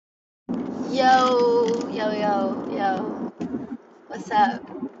Yo, yo, yo, yo. What's up?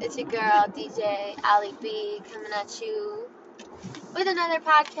 It's your girl, DJ Ali B, coming at you with another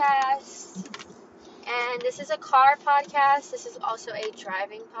podcast. And this is a car podcast. This is also a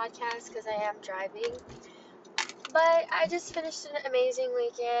driving podcast because I am driving. But I just finished an amazing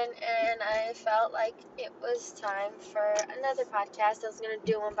weekend and I felt like it was time for another podcast. I was going to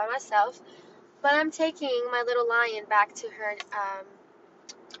do one by myself. But I'm taking my little lion back to her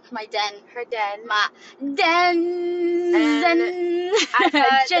My den. her den. My den. And I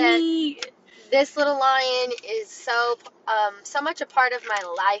thought Jenny. that this little lion is so much a part of my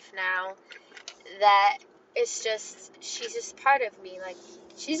life now that she's just part of me. Like,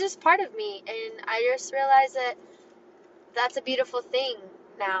 she's just part of me, and I just realized that that's a beautiful thing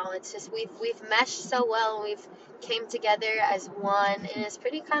now. It's just we've meshed so well, and we've came together as one, and it's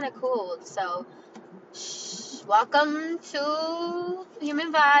pretty kind of cool. So welcome to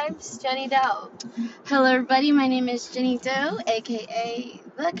Human Vibes, Jenny Doe. Hello, everybody. My name is Jenny Doe, aka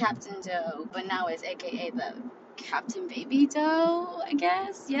the Captain Doe, but now it's aka the Captain Baby Doe, I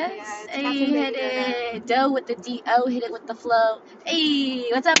guess. Yes. Yeah, it's Hey, Captain hit Baby it. Doe with the D-O. Hit it with the flow. Hey,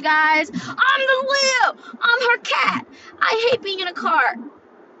 what's up, guys? I'm the Leo. I'm her cat. I hate being in a car.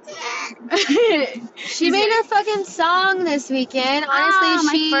 She made a fucking song this weekend.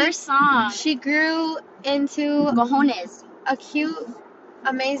 Honestly, my first song. she grew into Cojones. a cute,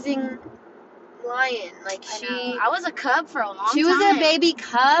 amazing lion. Like I was a cub for a long time. she was a baby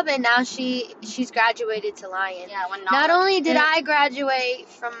cub, and now she's graduated to lion. Yeah, when Not only did I graduate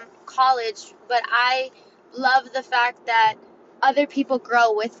from college, but I love the fact that other people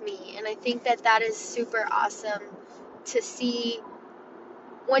grow with me, and I think that that is super awesome to see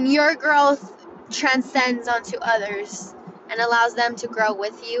when your growth transcends onto others and allows them to grow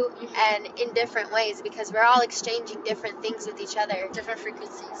with you and in different ways, because we're all exchanging different things with each other, different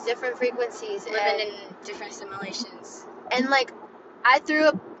frequencies, and living in different simulations. and like I threw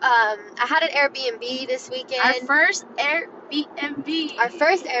up I had an Airbnb this weekend. Our first Airbnb. Our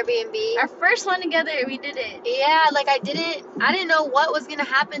first one together. We did it. Yeah, like I didn't know what was gonna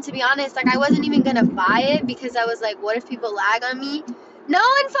happen, to be honest. Like, I wasn't even gonna buy it because I was like, what if people lag on me? No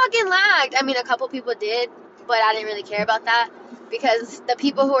one fucking lagged. I mean, a couple people did, but I didn't really care about that because the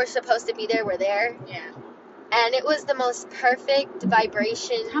people who were supposed to be there were there. Yeah. And it was the most perfect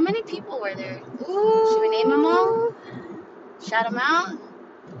vibration. How many people were there? Ooh. Should we name them all? Shout them out?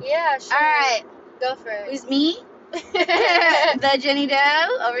 Yeah, sure. Alright. Go for it. Who's me? The Jenny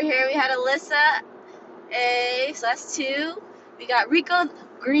Doe. Over here we had Alyssa. So that's 2. We got Rico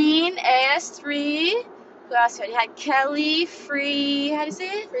Green, AS3. Who else? We had Kelly Free. How do you say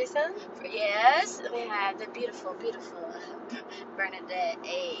it? Freeson? Yes. We had the beautiful Bernadette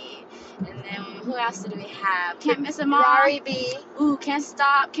A. And then who else did we have? Can't miss them all. Rari B. Ooh, can't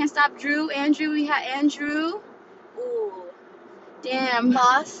stop Drew. Andrew. We had Andrew. Ooh, damn.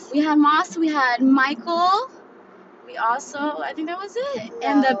 Moss. We had Moss. We had Michael. We also, I think that was it. No.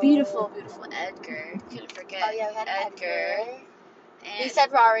 And the beautiful Edgar. Couldn't forget. Oh yeah, we had Edgar. And We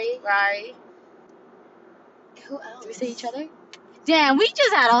said Rari. Rari. Who else? Did we say each other? Damn, we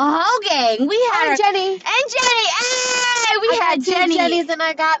just had a whole gang. We had And Jenny. And Jenny. Hey, we I had got 2 Jenny. Jennies and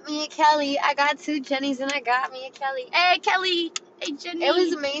I got me a Kelly. I got 2 Jennies and I got me a Kelly. Hey, Kelly. Hey, Jenny. It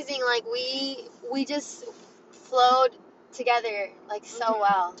was amazing. Like, we just flowed together like so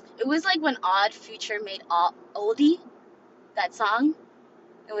well. It was like when Odd Future made Oldie, that song.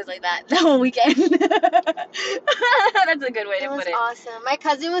 It was like that the whole weekend. That's a good way to It was put it. awesome. My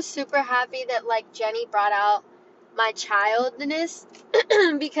cousin was super happy that like Jenny brought out my childness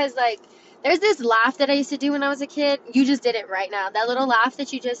because like there's this laugh that I used to do when I was a kid. You just did it right now. That little laugh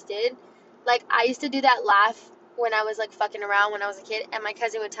that you just did. Like, I used to do that laugh when I was like fucking around when I was a kid, and my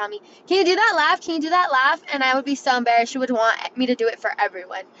cousin would tell me, "Can you do that laugh? Can you do that laugh?" And I would be so embarrassed. She would want me to do it for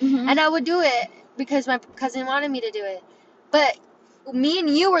everyone. And I would do it because my cousin wanted me to do it. But me and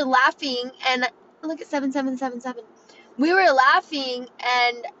you were laughing, and look at 7777. We were laughing,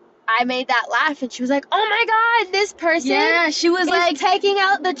 and I made that laugh, and she was like, "Oh my God, this person Yeah, she was is like, taking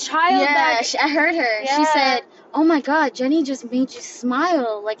out the child." yeah, I heard her. Yeah. She said, "Oh my God, Jenny just made you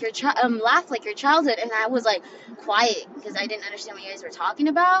smile like your laugh like your childhood." And I was like quiet because I didn't understand what you guys were talking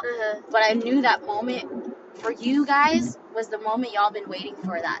about. But I knew that moment for you guys was the moment y'all been waiting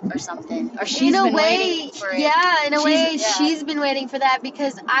for that or something. Or she's been waiting for it. Yeah, in a way, yeah. she's been waiting for that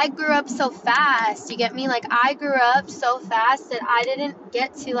because I grew up so fast. You get me? Like, I grew up so fast that I didn't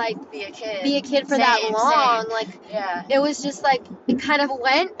get to, like, Be a kid for that long. Same. Like, Yeah. it was just, like, it kind of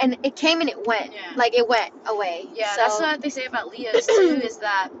went, and it came and it went. Yeah. Like, it went away. Yeah, So, that's what they say about Leos too, is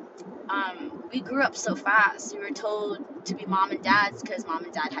that we grew up so fast. We were told to be mom and dads because mom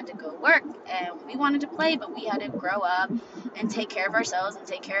and dad had to go work, and we wanted to play, but we had to grow up and take care of ourselves and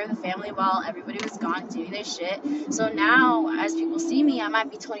take care of the family while everybody was gone doing their shit. So now, as people see me, I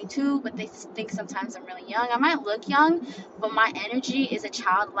might be 22, but they think sometimes I'm really young. I might look young, but my energy is a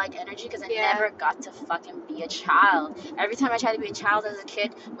childlike energy because I never got to fucking be a child. Every time I tried to be a child as a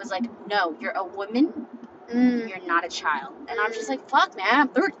kid, was like, no, you're a woman. You're not a child. And I'm just like, fuck, man, I'm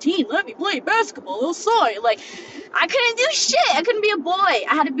 13. Let me play basketball outside. Like, I couldn't do shit. I couldn't be a boy. I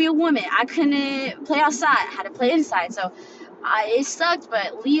had to be a woman. I couldn't play outside. I had to play inside. So it sucked,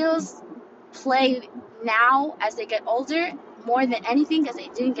 but Leos play now as they get older more than anything because they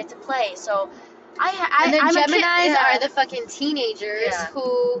didn't get to play. So and then Geminis are the fucking teenagers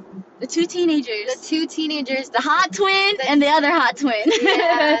who... The two teenagers. The hot twin and the other hot twin.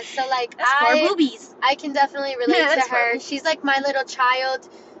 Yeah, so like four boobies. I can definitely relate to her. She's like my little child.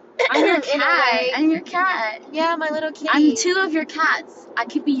 I'm your cat. I'm your cat. Yeah, my little kitty. I'm two of your cats. I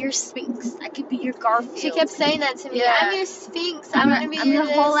could be your Sphinx. I could be your Garfield. She kept saying that to me. Yeah. I'm your Sphinx. I'm your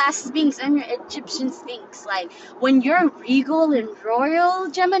whole ass Sphinx. I'm your Egyptian Sphinx. Like, when you're regal and royal,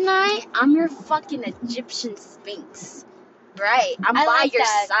 Gemini, I'm your fucking Egyptian Sphinx. Right. I'm by your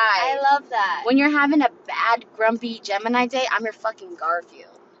side. I love that. When you're having a bad, grumpy Gemini day, I'm your fucking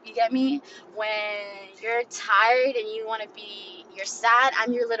Garfield. You get me? When you're tired and you want to be, you're sad,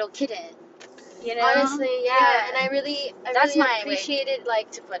 I'm your little kitten. You know? Honestly, yeah. And I really appreciated, like,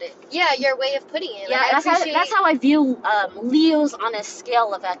 to put it. Yeah, your way of putting it. Yeah, like, that's how I view Leos on a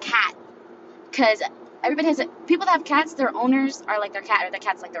scale of a cat. Because everybody has people that have cats, their owners are like their cat, or the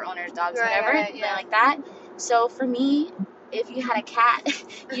cat's like their owners, dogs, whatever. Right, yeah. They're like that. So for me, if you had a cat,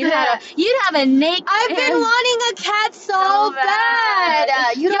 you'd have a naked. I've been wanting a cat so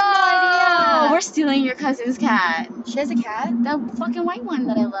bad. You have no idea. We're stealing your cousin's cat. She has a cat? The fucking white one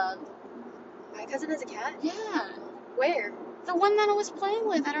that I love. My cousin has a cat? Yeah. Where? The one that I was playing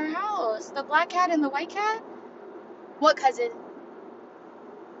with at our house. The black cat and the white cat. What cousin?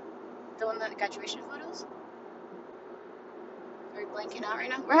 The one that graduation photos. Are you blanking out right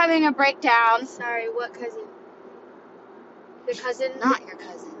now? We're having a breakdown. Sorry, what cousin? Your cousin? Not your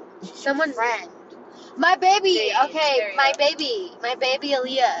cousin. Someone's friend. My baby. Okay, my baby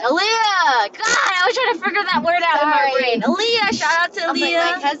Aaliyah. God, I was trying to figure that word out in my brain. Aaliyah, shout out to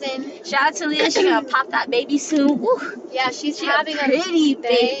Aaliyah. Like my cousin. Shout out to Aaliyah. She's gonna pop that baby soon. Woo. Yeah, she's having a pretty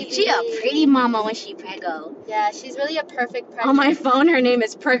baby. She a pretty mama when she prego. Yeah, she's really a perfect pregnant. On my phone, her name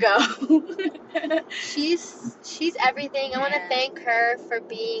is Prego. She's everything. I want to thank her for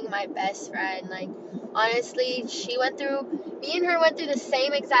being my best friend. Like, honestly, me and her went through the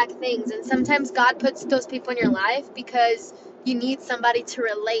same exact things, and sometimes God puts those people in your life because you need somebody to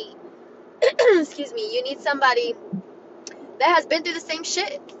relate. Excuse me. You need somebody that has been through the same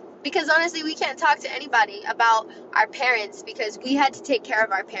shit. Because honestly, we can't talk to anybody about our parents because we had to take care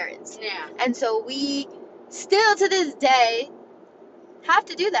of our parents. Yeah. And so we still to this day have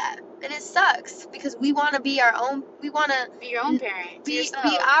to do that. And it sucks because we want to be our own. We want to be your own parent. Be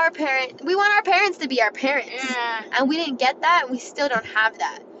our parent. We want our parents to be our parents. Yeah. And we didn't get that, and we still don't have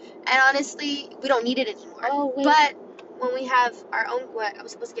that. And honestly, we don't need it anymore. Oh, wait. But when we have our own, what? I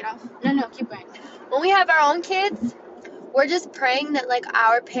was supposed to get off? No, keep going. When we have our own kids, we're just praying that, like,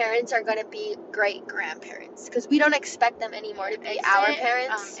 our parents are going to be great grandparents. Because we don't expect them anymore to be our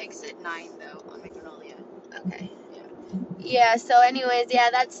parents. Exit 9, though, on Magnolia. Okay. Yeah, so anyways,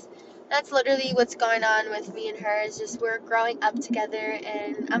 that's literally what's going on with me and her. Is just we're growing up together,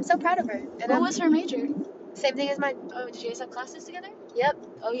 and I'm so proud of her. And what was her major? Same thing as mine. Oh, did you guys have classes together? Yep.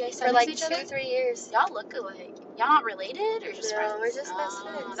 Oh, yeah, for like 2-3 years. Y'all look alike. Y'all not related or just friends? No, we're just best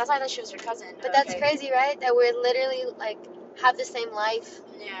friends. That's why I thought she was your cousin. But that's crazy, right? That we're literally like have the same life.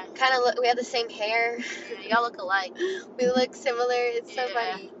 Yeah. Kind of we have the same hair. Yeah, y'all look alike. We look similar. It's so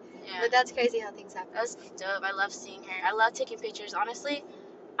funny. Yeah. But that's crazy how things happen. That's dope. I love seeing her. I love taking pictures. Honestly,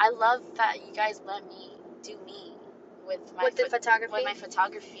 I love that you guys let me do me with the photography. With my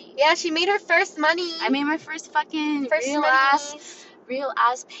photography. Yeah, she made her first money. I made my first fucking real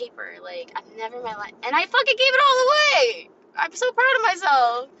ass paper. Like, I've never in my life, and I fucking gave it all away. I'm so proud of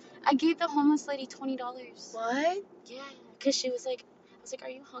myself. I gave the homeless lady $20. What? Yeah, because she was like, I was like, are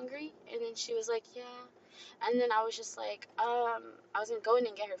you hungry? And then she was like, yeah. And then I was just like, I was gonna go in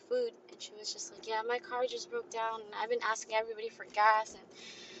and get her food, and she was just like, yeah, my car just broke down, and I've been asking everybody for gas,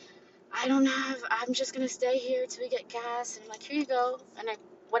 and I'm just gonna stay here till we get gas. And I'm like, here you go. And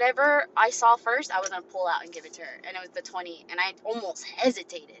whatever I saw first, I was gonna pull out and give it to her, and it was the 20, and I almost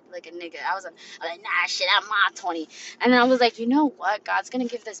hesitated like a nigga. I was like, nah, shit, I'm my 20. And then I was like, you know what? God's gonna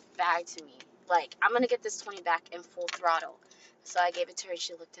give this bag to me. Like, I'm gonna get this 20 back in full throttle. So I gave it to her, and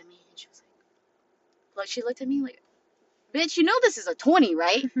she looked at me, and she was like, Like, she looked at me like, bitch, you know this is a 20,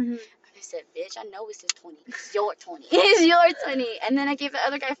 right? Mhm. I said, bitch, I know it's his 20. It's your 20. It's your 20. And then I gave the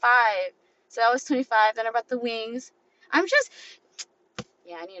other guy 5. So that was 25. Then I brought the wings. I'm just,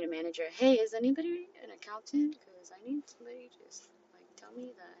 yeah, I need a manager. Hey, is anybody an accountant? Because I need somebody just, like, tell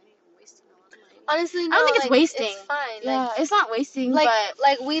me that I'm wasting a lot of money. Honestly, no, I don't think it's like, wasting. it's fine. Yeah, Like, it's not wasting, like, but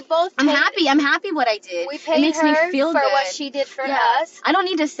like we both I'm paid, happy. I'm happy what I did. we It paid makes me her feel for good. what she did for Yeah. us, I don't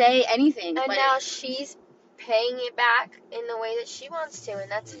need to say anything. and but now she's paying it back in the way that she wants to, and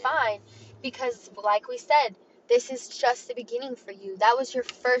that's fine. Because, like we said, this is just the beginning for you. That was your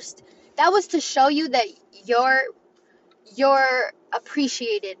first. That was to show you that you're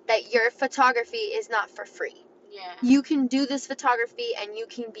appreciated. That your photography is not for free. yeah. You can do this photography and you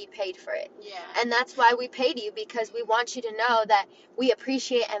can be paid for it. Yeah. And that's why we paid you, because we want you to know that we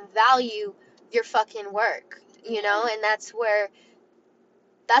appreciate and value your fucking work, you know? And that's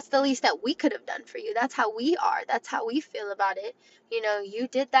the least that we could have done for you. That's how we are. That's how we feel about it. You know, you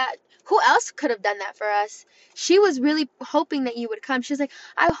did that. Who else could have done that for us? She was really hoping that you would come. She was like,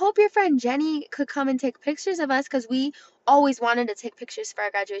 I hope your friend Jenny could come and take pictures of us, because we always wanted to take pictures for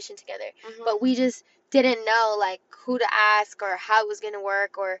our graduation together. Mhm. But we just didn't know, like, who to ask or how it was going to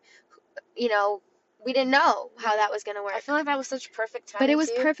work, or, you know, we didn't know how that was going to work. I feel like that was such perfect timing. But it was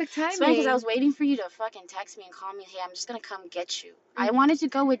too. perfect timing. It's funny because I was waiting for you to fucking text me and call me. Hey, I'm just gonna come get you. Mhm. I wanted to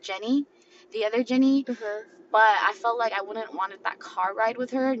go with Jenny, the other Jenny, Uh-huh. but I felt like I wouldn't wanted that car ride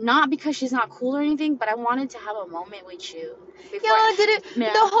with her. Not because she's not cool or anything, but I wanted to have a moment with you. Before, Yeah, did it?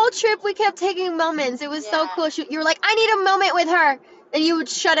 Yeah. The whole trip we kept taking moments. It was so Yeah. cool. You were like, I need a moment with her. And you would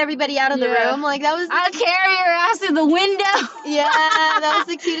shut everybody out of the Yeah. room. Like, that was I'll carry your ass through the window. yeah, that was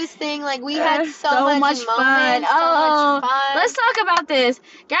the cutest thing. Like, we had so much fun. moments, so Oh, much fun. let's talk about this.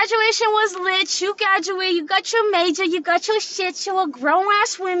 Graduation was lit. You graduated. You got your major. You got your shit. You a grown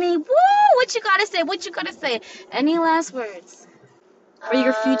ass woman. Woo! What you gotta say? What you gotta say? Any last words for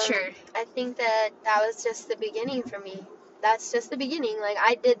your future? I think that was just the beginning for me. That's just the beginning. Like,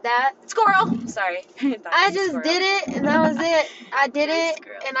 I did that. Squirrel. Sorry. I just did it, and that was it. I did it,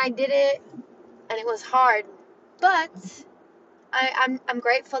 Squirrel. and I did it, and it was hard. But I'm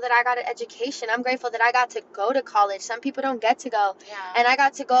grateful that I got an education. I'm grateful that I got to go to college. Some people don't get to go. Yeah. And I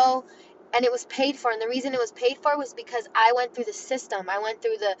got to go, and it was paid for. And the reason it was paid for was because I went through the system. I went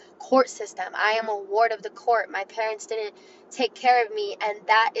through the court system. I am a ward of the court. My parents didn't take care of me, and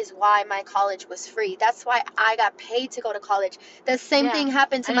that is why my college was free. That's why I got paid to go to college. The same thing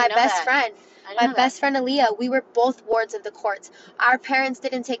happened to I my didn't know best that. friend. My best friend Aaliyah, we were both wards of the courts. Our parents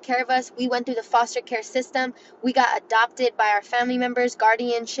didn't take care of us. We went through the foster care system. We got adopted by our family members,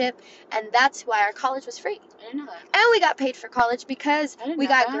 guardianship, and that's why our college was free. I didn't know that. And we got paid for college because I didn't we know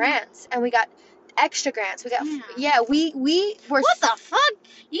got that. grants, and we got extra grants. We got Yeah. we were. What the fuck?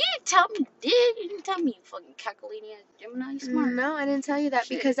 You didn't tell me, You didn't tell me, you fucking Kakalini Gemini. You smart. No, I didn't tell you that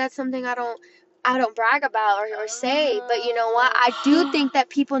Shit. because that's something I don't brag about or say. But you know what? I do think that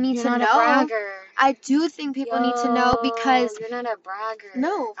people need You're to not know. a bragger. I do think people need to know because you're not a bragger.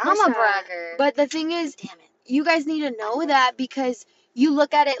 no, of I'm course a not. bragger. But the thing is, damn it. you guys need to know that because you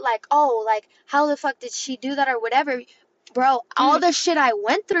look at it like, oh, like how the fuck did she do that or whatever. Bro, all the shit I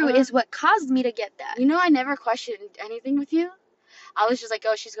went through is what caused me to get that. You know, I never questioned anything with you. I was just like,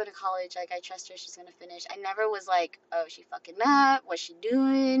 oh, she's going to college. Like, I trust her. She's going to finish. I never was like, oh, she fucking up. What's she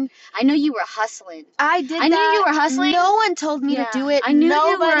doing? I knew you were hustling. I did I knew you were hustling. No one told me to do it. I knew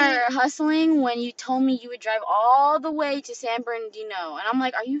Nobody. you were hustling when you told me you would drive all the way to San Bernardino. And I'm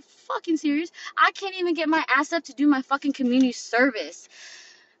like, are you fucking serious? I can't even get my ass up to do my fucking community service.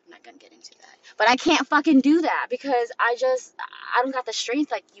 I'm not gonna get into that. But I can't fucking do that because I don't got the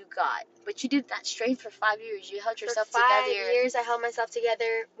strength like you got. But you did that strength for 5 years. You held yourself For 5 together. years, I held myself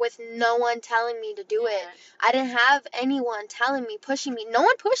together with no one telling me to do it. I didn't have anyone telling me, pushing me. No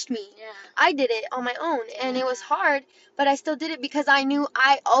one pushed me. Yeah. I did it on my own, and it was hard, but I still did it because I knew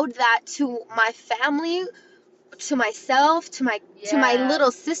I owed that to my family, to myself, to my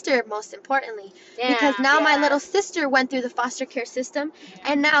little sister, most importantly. Because now my little sister went through the foster care system,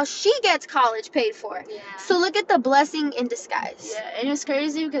 and now she gets college paid for. Yeah. So look at the blessing in disguise. Yeah, and it was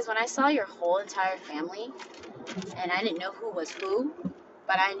crazy because when I saw your whole entire family, and I didn't know who was who,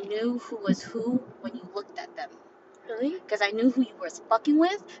 but I knew who was who when you looked at them. Really? Because I knew who you were fucking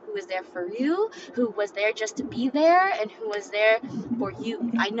with, who was there for you, who was there just to be there, and who was there for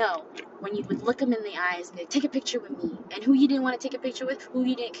you. I know. When you would look them in the eyes and be like, take a picture with me, and who you didn't want to take a picture with, who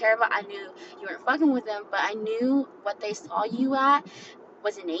you didn't care about, I knew you weren't fucking with them, but I knew what they saw you at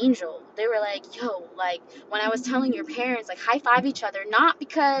was an angel. They were like, yo, like when I was telling your parents, like high five each other, not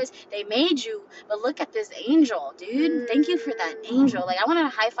because they made you, but look at this angel, dude. Thank you for that angel. Like I wanted to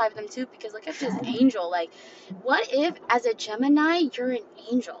high five them too because look at this angel. Like, what if as a Gemini you're an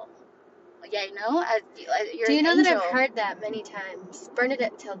angel? Yeah, you know, you're Do you an know angel. that I've heard that many times?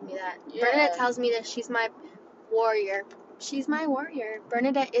 Bernadette told me that. Yeah. Bernadette tells me that she's my warrior. She's my warrior.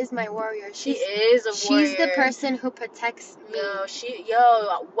 Bernadette is my warrior. She is a warrior. She's the person who protects me.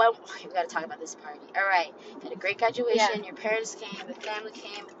 Well, we gotta talk about this party. All right, had a great graduation. Yeah. Your parents came, the family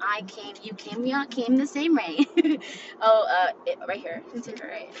came, I came, you came. We all came the same way. Right here. Take it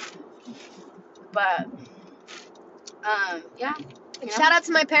right. But, yeah. And shout out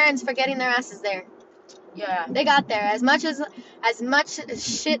to my parents for getting their asses there. Yeah. They got there. As much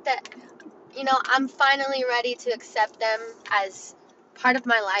shit that, you know, I'm finally ready to accept them as part of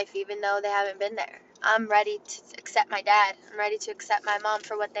my life, even though they haven't been there. I'm ready to accept my dad. I'm ready to accept my mom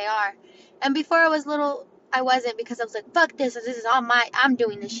for what they are. And before I was little, I wasn't, because I was like, fuck this. This is all I'm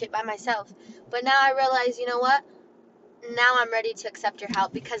doing this shit by myself. But now I realize, you know what? Now I'm ready to accept your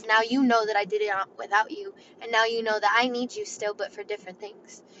help, because now you know that I did it without you. And now you know that I need you still, but for different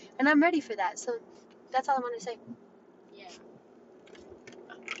things. And I'm ready for that. So that's all I want to say. Yeah.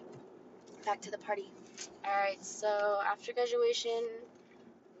 Back to the party. All right. So after graduation,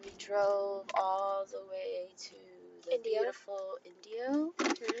 we drove all the way to the Indio. beautiful Indio.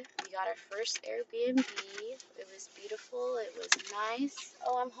 We got our first Airbnb. It was beautiful. It was nice.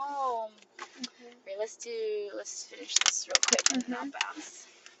 Oh, I'm home. Okay, let's finish this real quick and I'll bounce.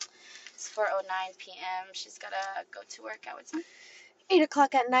 It's 4:09 p.m. She's gotta go to work at what time? 8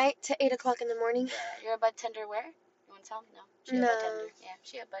 o'clock at night to 8 o'clock in the morning. Yeah, you're a bud tender where? You wanna tell me? No. She No. a bud tender. Yeah,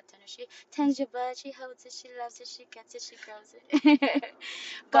 she a bud tender. She tends your bud, she holds it, she loves it, she gets it, she grows it.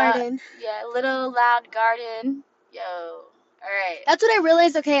 Garden. Yeah, little loud garden. Yo. Alright. That's what I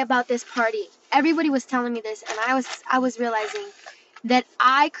realized, okay, about this party. Everybody was telling me this, and I was realizing that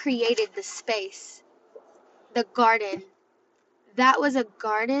I created the space. The garden. That was a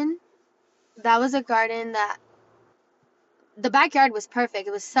garden that the backyard was perfect.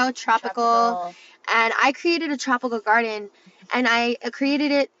 It was so tropical. And I created a tropical garden, and I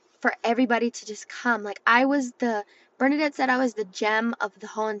created it for everybody to just come. Like, Bernadette said I was the gem of the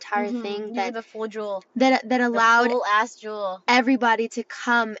whole entire thing. You were the full jewel. That allowed the full ass jewel. Everybody to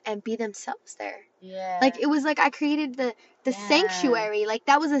come and be themselves there. Yeah. Like, it was like I created the sanctuary. Like,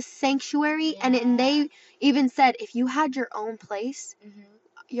 that was a sanctuary. Yeah. And they even said, if you had your own place,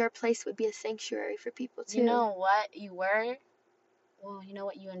 your place would be a sanctuary for people too. You know what you were? Well, you know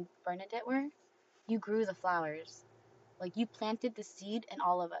what you and Bernadette were? You grew the flowers. Like, you planted the seed in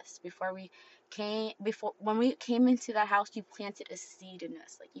all of us. When we came into that house, you planted a seed in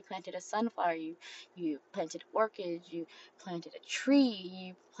us. Like, you planted a sunflower, you planted orchids, you planted a tree,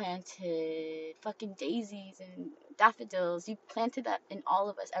 you planted fucking daisies and daffodils. You planted that in all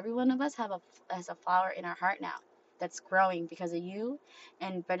of us. Every one of us has a flower in our heart now that's growing because of you.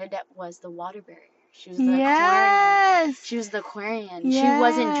 And Bernadette was the water barrier. She was the Aquarian. She was the Aquarian. Yes. She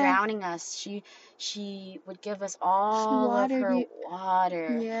wasn't drowning us. She would give us all of her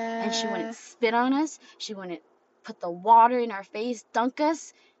water. Yes. And she wouldn't spit on us. She wouldn't put the water in our face, dunk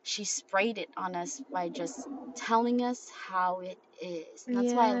us. She sprayed it on us by just telling us how it is. And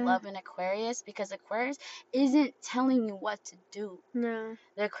that's why I love an Aquarius, because Aquarius isn't telling you what to do. No.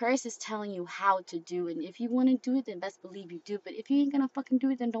 The Aquarius is telling you how to do it. And if you want to do it, then best believe you do. But if you ain't gonna fucking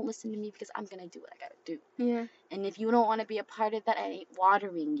do it, then don't listen to me, because I'm gonna do what I gotta do. Yeah. And if you don't want to be a part of that, I ain't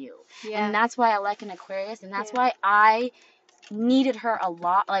watering you. Yeah. And that's why I like an Aquarius, and that's why I needed her a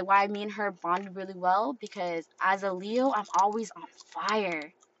lot. Like, why me and her bonded really well, because as a Leo, I'm always on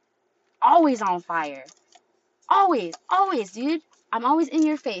fire. Always on fire. Always, dude. I'm always in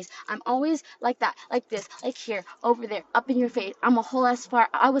your face. I'm always like that, like this, like here, over there, up in your face. I'm a whole ass fire.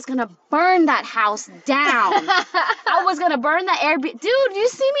 I was gonna burn that house down. I was gonna burn that Airbnb. Dude, you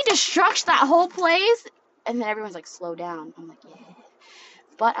see me destruct that whole place? And then everyone's like, slow down. I'm like, yeah.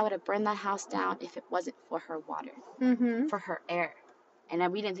 But I would have burned that house down if it wasn't for her water, for her air. And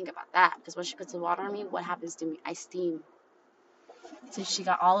then we didn't think about that, because when she puts the water on me, what happens to me? I steam. So she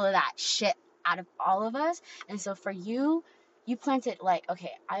got all of that shit out of all of us. And so for you, you planted, like,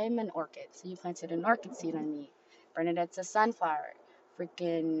 okay, I am an orchid, so you planted an orchid seed on me. Bernadette's a sunflower.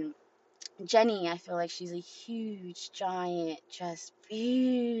 Freaking Jenny, I feel like she's a huge, giant, just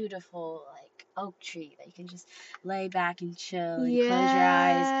beautiful, like, oak tree that you can just lay back and chill and close your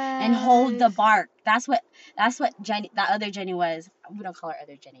eyes and hold the bark. That's what Jenny, that other Jenny was. We don't call her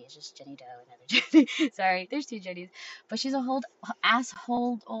other Jenny. It's just Jenny Doe and other Jenny. Sorry, there's two Jennies, but she's a old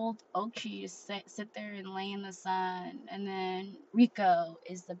oak tree to sit there and lay in the sun. And then Rico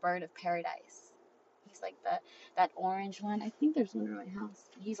is the bird of paradise. He's like that orange one. I think there's one in my house.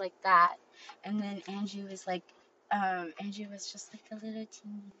 He's like that. And then Andrew is like, Andrew was just like a little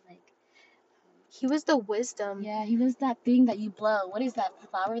teeny like. He was the wisdom. Yeah, he was that thing that you blow. What is that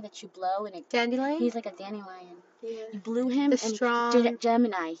flower that you blow and it? Dandelion? He's like a dandelion. Yeah. You blew him The and strong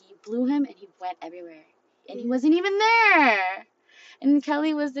Gemini. He blew him and he went everywhere. And he wasn't even there. And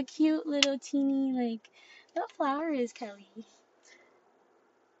Kelly was the cute little teeny like, what flower is Kelly?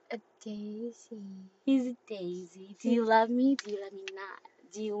 a daisy. He's a daisy. Do you love me? Do you love me not?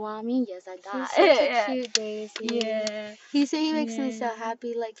 Do you want me? Yes, I got. He's such a cute daisy. Yeah. He makes me so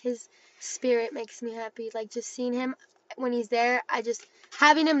happy. Like his spirit makes me happy. Like just seeing him when he's there,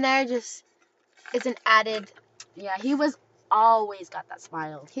 having him there just is an added. Yeah, he was always got that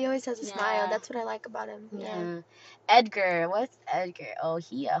smile. He always has a smile. That's what I like about him. Yeah. Edgar, what's Edgar? Oh,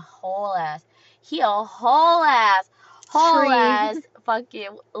 he a whole ass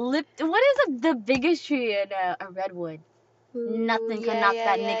fucking lip. What is the biggest tree in a redwood? Ooh, Nothing can knock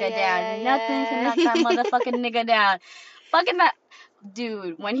that nigga down. Nothing can knock that motherfucking nigga down. Fucking that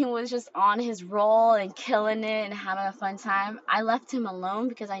dude, when he was just on his roll and killing it and having a fun time, I left him alone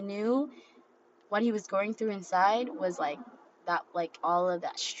because I knew what he was going through inside was like that, like all of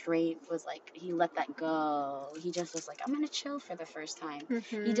that strength was like he let that go. He just was like, I'm gonna chill for the first time.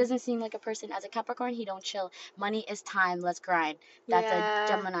 He doesn't seem like a person as a Capricorn. He don't chill. Money is time. Let's grind. That's a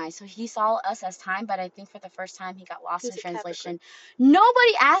Gemini. So he saw us as time, but I think for the first time he got lost in translation.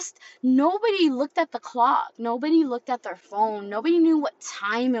 Nobody looked at the clock. Nobody looked at their phone. Nobody knew what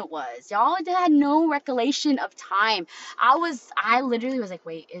time it was. Y'all had no recollection of time. I literally was like,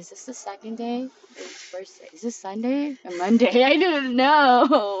 wait, is this the second day? First day? Is this Sunday or Monday? I didn't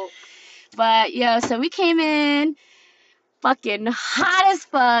know. But yeah, so we came in fucking hot as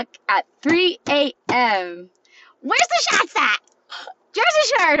fuck at 3 a.m. Where's the shots at?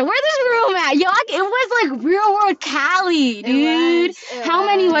 Jersey Shore, where's this room at? Yo, it was like real world Cali, dude. How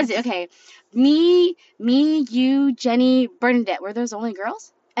many was it? Okay, me, you, Jenny, Bernadette. Were those only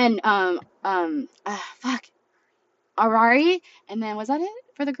girls? And Arari. And then was that it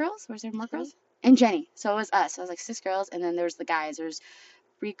for the girls? Was there more girls? And Jenny. So it was us. So it was like 6 girls, and then there was the guys. There's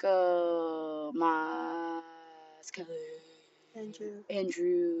Rico,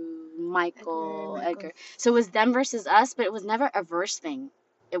 Andrew, Michael, Edgar. So it was them versus us, but it was never a verse thing.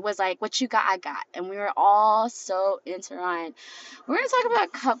 It was like, what you got, I got. And we were all so into Ryan. We're going to talk about a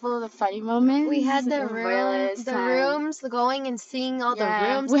couple of the funny moments. We had the rooms, going and seeing all the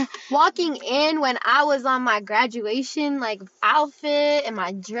rooms. Walking in when I was on my graduation, like, outfit and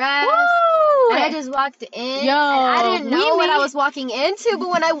my dress. Woo! And I just walked in. Yo, and I didn't know what I was walking into, but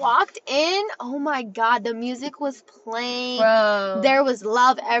when I walked in, oh my God, the music was playing. Bro. There was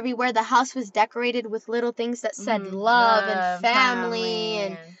love everywhere. The house was decorated with little things that said love and family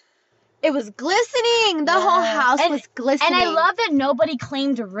and it was glistening. The whole house was glistening. And I love that nobody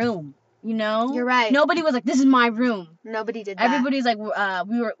claimed a room. You know? You're right. Nobody was like, this is my room. Nobody did that. Everybody's like,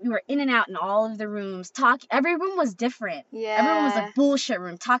 we were in and out in all of the rooms. Every room was different. Yeah. Everyone was a bullshit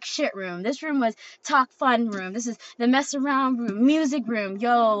room, talk shit room. This room was talk fun room. This is the mess around room, music room.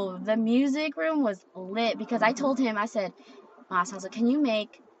 Yo, the music room was lit because I told him, I said, Mas, I was like, can you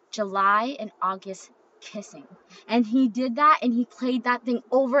make July and August kissing? And he did that, and he played that thing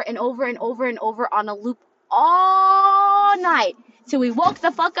over and over and over and over on a loop all night till we woke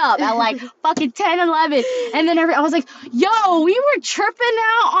the fuck up at like fucking 10, 11. And then I was like, yo, we were tripping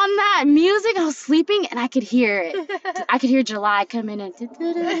out on that music. I was sleeping and I could hear it. I could hear July coming in.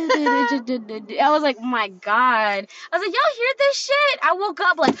 I was like, oh my God. I was like, y'all hear this shit? I woke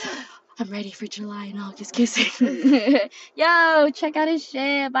up like, I'm ready for July and August kissing. Yo, check out his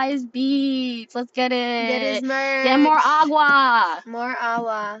shit. Buy his beats. Let's get it. Get his merch. Get more agua. More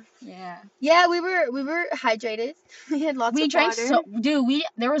agua. Yeah. Yeah, we were hydrated. We had lots of water. We drank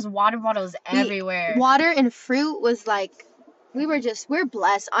there was water bottles everywhere. Water and fruit was like, we're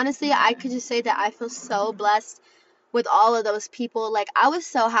blessed. Honestly, I could just say that I feel so blessed with all of those people. Like, I was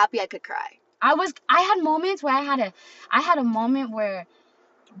so happy I could cry. I had moments where I had a moment where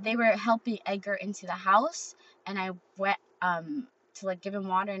they were helping Edgar into the house, and I went to like give him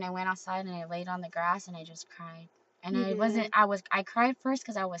water, and I went outside and I laid on the grass and I just cried. And I cried first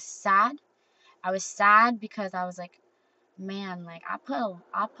because I was sad. I was sad because I was like, man, like I put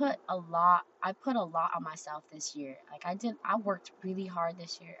a lot on myself this year. Like I worked really hard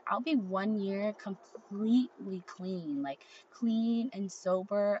this year. I'll be 1 year completely clean, like clean and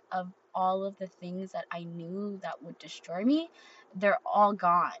sober of all of the things that I knew that would destroy me. They're all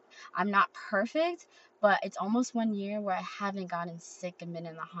gone. I'm not perfect, but it's almost 1 year where I haven't gotten sick and been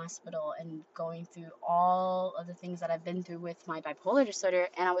in the hospital and going through all of the things that I've been through with my bipolar disorder,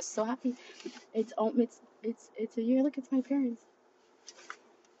 and I was so happy. It's a year. Look, it's my parents.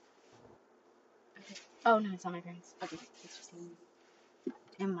 Okay. Oh no, it's not my parents. Okay, it's just me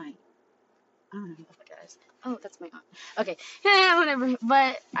and my. I don't know who the fuck that is. Oh, that's my aunt. Okay, yeah, whatever.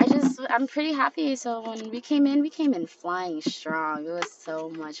 But I'm pretty happy. So when we came in flying strong. It was so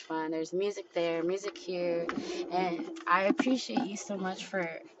much fun. There's music there, music here, and I appreciate you so much for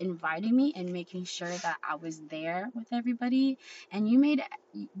inviting me and making sure that I was there with everybody. And you made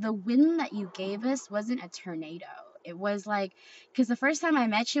the win that you gave us wasn't a tornado. It was like, because the first time I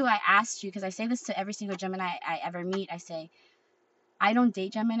met you, I asked you, because I say this to every single Gemini I ever meet, I say, I don't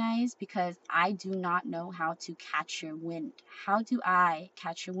date Geminis because I do not know how to catch your wind. How do I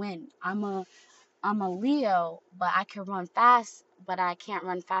catch your wind? I'm a Leo, but I can run fast, but I can't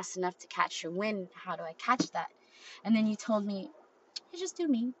run fast enough to catch your wind. How do I catch that? And then you told me, you just do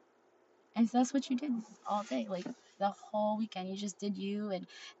me. And so that's what you did all day. Like the whole weekend, you just did you, and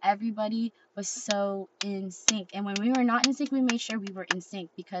everybody was so in sync. And when we were not in sync, we made sure we were in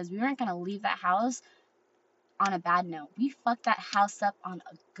sync because we weren't going to leave that house on a bad note. We fucked that house up on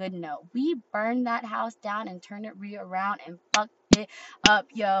a good note. We burned that house down and turned it around and fucked it up,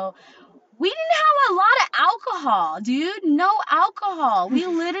 yo. We didn't have a lot of alcohol, dude. No alcohol. We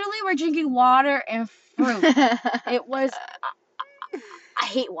literally were drinking water and fruit. It was, I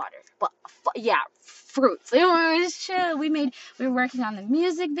hate water, but yeah, fruits. It was chill. We were working on the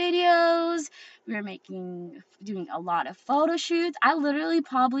music videos. We were doing a lot of photo shoots. I literally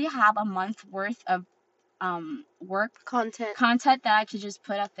probably have a month worth of work content that I could just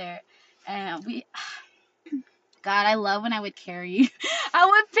put up there. And God, I love when I would carry you. I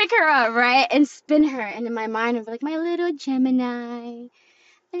would pick her up, right, and spin her, and in my mind I'd be like, my little Gemini.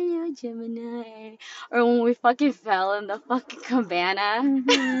 Or when we fucking fell in the fucking cabana.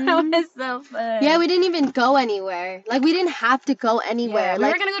 That was so fun. Yeah, we didn't even go anywhere. Like, we didn't have to go anywhere. Yeah, we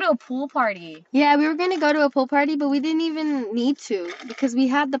were gonna go to a pool party. Yeah, we were gonna go to a pool party, but we didn't even need to because we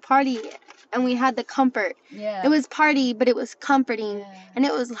had the party and we had the comfort. Yeah. It was party, but it was comforting, and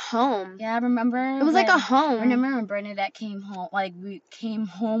it was home. Yeah, I remember. It was like a home. I remember when Bernadette came home. Like, we came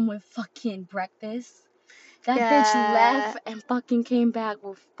home with fucking breakfast. That bitch left and fucking came back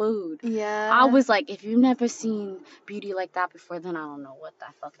with food. Yeah. I was like, if you've never seen beauty like that before, then I don't know what the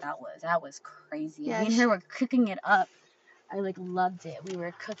fuck that was. That was crazy. Yeah, Me and her were cooking it up. I like loved it. We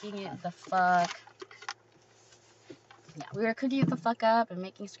were cooking it the fuck. Yeah, we were cooking it the fuck up and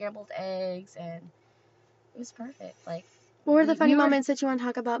making scrambled eggs, and it was perfect. Like, what were the funny moments that you want to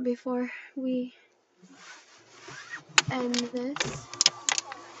talk about before we end this?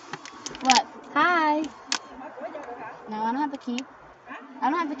 What? Hi. No, I don't have the key. I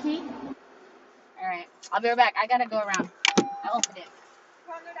don't have the key. Alright, I'll be right back. I gotta go around. I'll open it.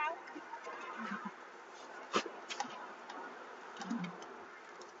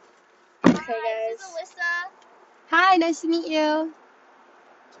 Okay, guys. This is Alyssa. Hi, nice to meet you.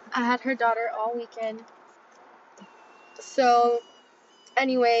 I had her daughter all weekend. So,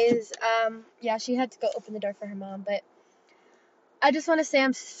 anyways, yeah, she had to go open the door for her mom, but I just want to say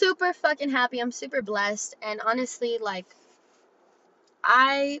I'm super fucking happy. I'm super blessed. And honestly, like,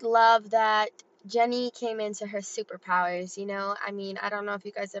 I love that Jenny came into her superpowers, you know? I mean, I don't know if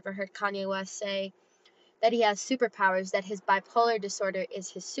you guys ever heard Kanye West say that he has superpowers, that his bipolar disorder is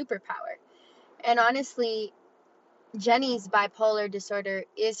his superpower. And honestly, Jenny's bipolar disorder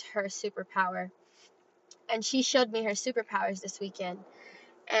is her superpower. And she showed me her superpowers this weekend.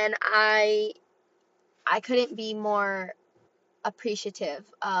 And I couldn't be more appreciative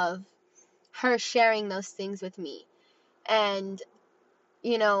of her sharing those things with me. And,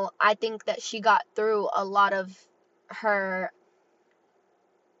 you know, I think that she got through a lot of her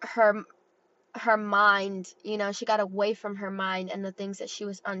mind, you know, she got away from her mind and the things that she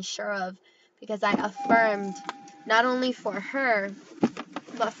was unsure of, because I affirmed not only for her,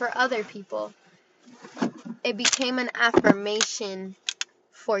 but for other people. It became an affirmation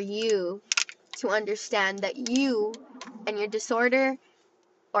for you to understand that you and your disorder,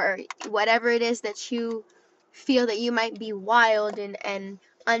 or whatever it is that you feel that you might be wild and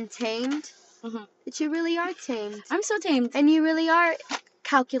untamed, that you really are tamed. I'm so tamed. And you really are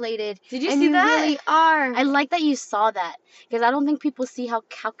calculated. Did you and see you that? really are. I like that you saw that, because I don't think people see how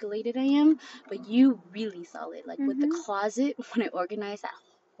calculated I am, but you really saw it. Like with the closet, when I organized that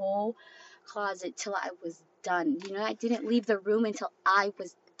whole closet till I was done. You know, I didn't leave the room until I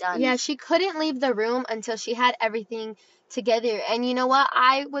was done. Yeah, she couldn't leave the room until she had everything together. And you know what?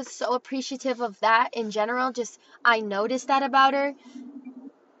 I was so appreciative of that in general. Just, I noticed that about her.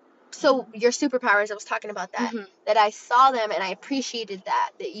 So your superpowers, I was talking about that. Mhm. That I saw them and I appreciated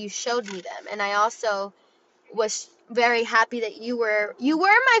that you showed me them. And I also was very happy that you were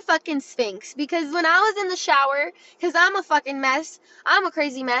my fucking sphinx, because when I was in the shower, because I'm a fucking mess, I'm a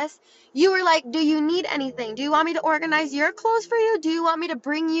crazy mess, you were like, do you need anything? Do you want me to organize your clothes for you? Do you want me to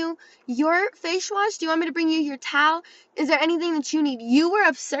bring you your face wash? Do you want me to bring you your towel? Is there anything that you need? You were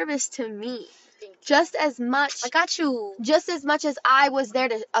of service to me Thank you. just as much I got you. just as much as I was there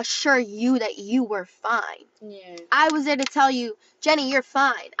to assure you that you were fine. Yeah. I was there to tell you, Jenny, you're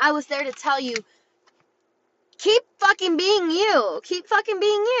fine. I was there to tell you, keep fucking being you. Keep fucking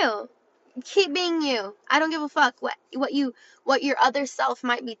being you. Keep being you. I don't give a fuck what your other self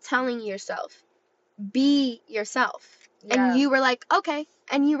might be telling yourself. Be yourself. Yeah. And you were like, okay,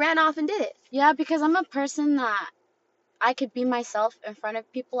 and you ran off and did it. Yeah, because I'm a person that I could be myself in front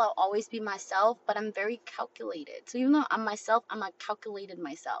of people. I'll always be myself, but I'm very calculated. So even though I'm myself, I'm a calculated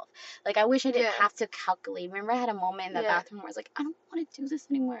myself. Like, I wish I didn't have to calculate. Remember, I had a moment in the bathroom where I was like, I don't want to do this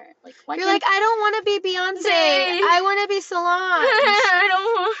anymore. Like, why You're can't like, I don't want to be Beyonce. Say. I want to be Solange.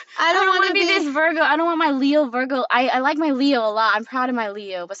 I don't want to be this Virgo. I don't want my Leo Virgo. I like my Leo a lot. I'm proud of my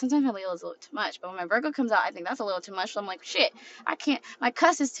Leo, but sometimes my Leo is a little too much. But when my Virgo comes out, I think that's a little too much. So I'm like, shit, I can't. My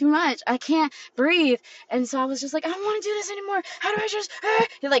cuss is too much. I can't breathe. And so I was just like, I don't want to do this anymore. How do I just?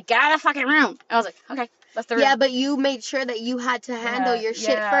 He's like, get out of the fucking room. And I was like, okay, that's the room. Yeah, but you made sure that you had to handle your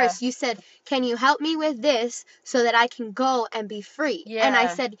shit first. You said, can you help me with this so that I can go and be free? Yeah. And I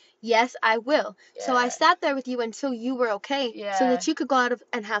said, yes, I will. Yeah. So I sat there with you until you were okay, so that you could go out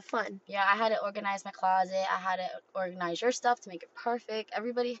and have fun. Yeah, I had to organize my closet. I had to organize your stuff to make it perfect.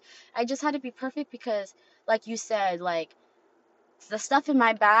 I just had to be perfect because, like you said, like, the stuff in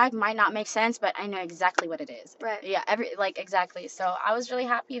my bag might not make sense, but I know exactly what it is. Right. Yeah, exactly. So I was really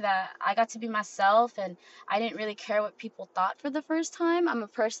happy that I got to be myself, and I didn't really care what people thought for the first time. I'm a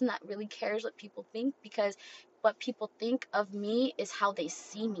person that really cares what people think, because what people think of me is how they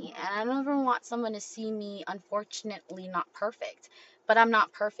see me. And I never want someone to see me, unfortunately, not perfect. But I'm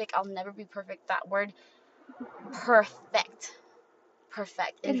not perfect. I'll never be perfect. That word, perfect.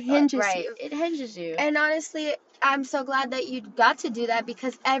 It hinges right. you. It hinges you. And honestly, I'm so glad that you got to do that,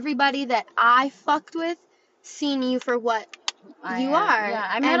 because everybody that I fucked with seen you for what you are. Yeah,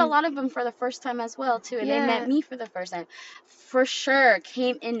 I met a lot of them for the first time as well, too. And they met me for the first time. For sure,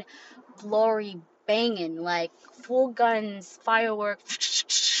 came in glory banging, like full guns,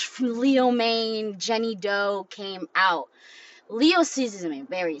 fireworks, from Leo Maine, Jenny Doe came out. Leo season is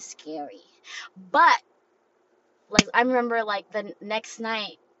very scary. But, like, I remember, like, the next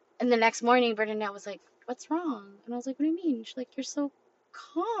night and the next morning, Bernadette was like, what's wrong? And I was like, what do you mean? She's like, you're so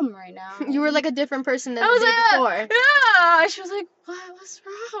calm right now. You were like a different person than I the was day like, before. yeah. She was like, what's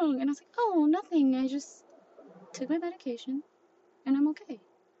wrong? And I was like, oh, nothing. I just took my medication and I'm okay.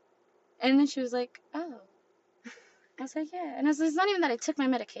 And then she was like, oh. I was like, yeah. And I was like, it's not even that I took my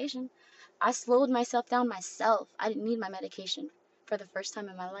medication. I slowed myself down myself. I didn't need my medication. For the first time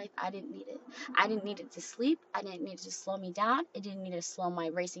in my life, I didn't need it. I didn't need it to sleep. I didn't need it to slow me down. It didn't need to slow my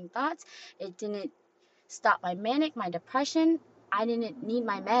racing thoughts. It didn't stop my manic, my depression. I didn't need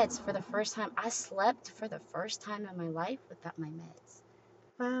my meds for the first time. I slept for the first time in my life without my meds.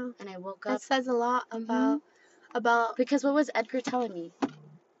 Wow. And I woke up. That says a lot about. Because what was Edgar telling me?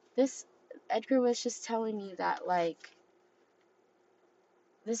 Edgar was just telling me that, like,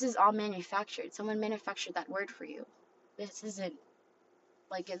 this is all manufactured. Someone manufactured that word for you. This isn't,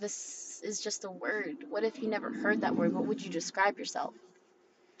 like, this is just a word. What if you never heard that word? What would you describe yourself?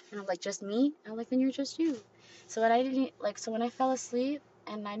 And I'm like, just me? I'm like, then you're just you. So when I fell asleep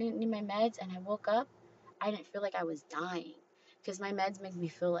and I didn't need my meds and I woke up, I didn't feel like I was dying. Because my meds make me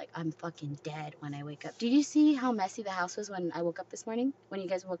feel like I'm fucking dead when I wake up. Did you see how messy the house was when I woke up this morning? When you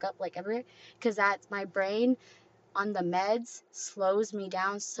guys woke up, like, everywhere? Because that's my brain on the meds slows me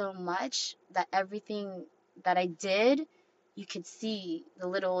down so much that everything that I did, you could see the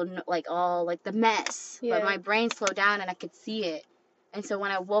little, like, all, like, the mess. Yeah. But my brain slowed down and I could see it. And so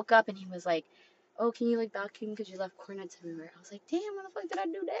when I woke up and he was like, oh, can you, like, vacuum because you left corn nuts everywhere? I was like, damn, when the fuck did I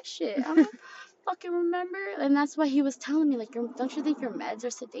do that shit? I don't fucking remember. And that's why he was telling me, like, don't you think your meds are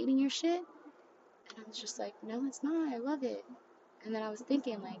sedating your shit? And I was just like, no, it's not. I love it. And then I was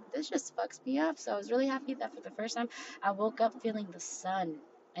thinking, like, this just fucks me up. So I was really happy that for the first time I woke up feeling the sun.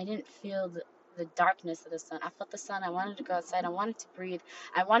 I didn't feel the darkness of the sun. I felt the sun. I wanted to go outside. I wanted to breathe.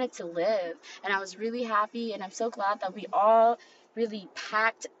 I wanted to live. And I was really happy. And I'm so glad that we all really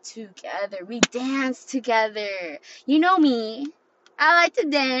packed together. We danced together. You know me. I like to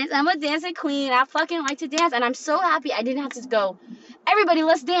dance. I'm a dancing queen. I fucking like to dance. And I'm so happy I didn't have to go, everybody,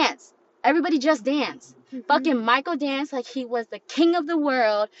 let's dance. Everybody just dance. Fucking Michael danced like he was the king of the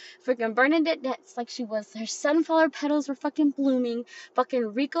world. Freaking Bernadette danced like she was, her sunflower petals were fucking blooming.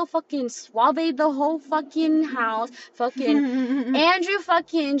 Fucking Rico fucking suave the whole fucking house. Fucking Andrew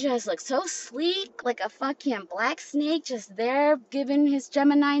fucking just looked so sleek, like a fucking black snake just there giving his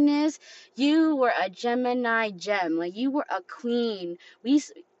Gemini-ness. You were a Gemini gem. Like, you were a queen.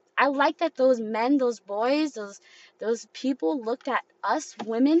 I like that those men, those boys, those people looked at us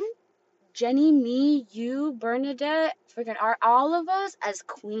women, Jenny, me, you, Bernadette, freaking all of us as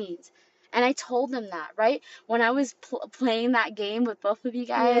queens. And I told them that, right? When I was playing that game with both of you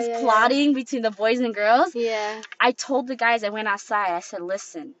guys, plotting between the boys and girls, I told the guys, I went outside, I said,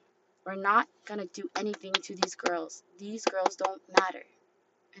 listen, we're not going to do anything to these girls. These girls don't matter.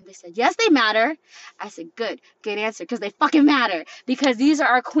 And they said, yes, they matter. I said, good answer, because they fucking matter. Because these are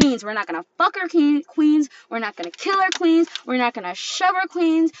our queens. We're not going to fuck our queens. We're not going to kill our queens. We're not going to shove our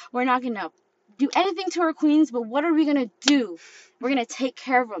queens. We're not going to do anything to our queens. But what are we going to do? We're going to take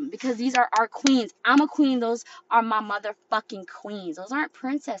care of them, because these are our queens. I'm a queen. Those are my motherfucking queens. Those aren't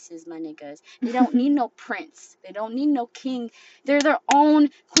princesses, my niggas. They don't need no prince. They don't need no king. They're their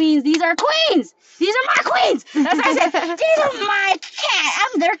own queens. These are queens. These are my queens. That's what I said. These are my cat.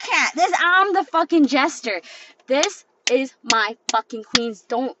 I'm their cat. I'm the fucking jester. This is my fucking queens.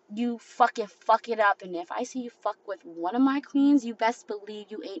 Don't you fucking fuck it up. And if I see you fuck with one of my queens, you best believe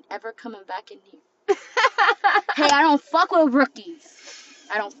you ain't ever coming back in here. Hey, I don't fuck with rookies.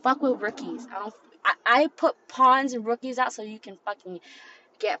 I put pawns and rookies out so you can fucking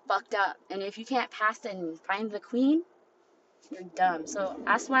get fucked up. And if you can't pass it and find the queen, you're dumb. So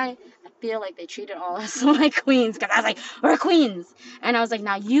that's why I feel like they treated all us like queens. Because I was like, we're queens. And I was like,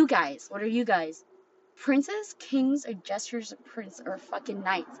 now you guys, what are you guys? Princes, kings, or jesters, or prince, or fucking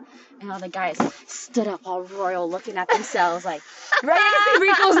knights? And all the guys stood up all royal, looking at themselves like, right? You can see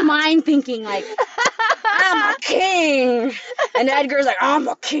Rico's mind thinking like, I'm a king. And Edgar's like, I'm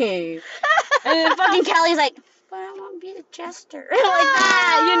a king. And then fucking Kelly's like, but I want to be the jester. Like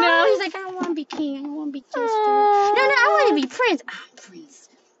that, you know? He's like, I don't want to be king. I want to be jester. No, I want to be prince. I'm prince.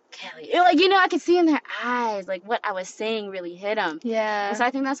 Kelly. Like, you know, I could see in their eyes, like, what I was saying really hit them. Yeah. And so I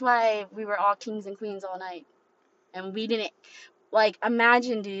think that's why we were all kings and queens all night. And we didn't, like,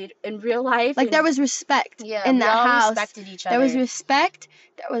 imagine, dude, in real life. Like, there was respect in that house. Respected each other. There was respect.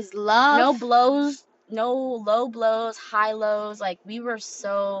 There was love. No blows. No low blows, high lows. Like, we were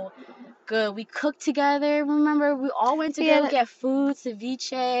so good. We cooked together. Remember, we all went together to get food,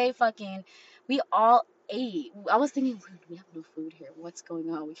 ceviche, fucking. We all ate. I was thinking, we have no food here. What's going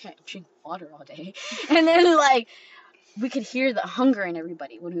on? We can't drink water all day. And then, like, we could hear the hunger in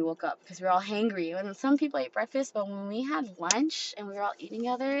everybody when we woke up because we were all hangry. And some people ate breakfast, but when we had lunch and we were all eating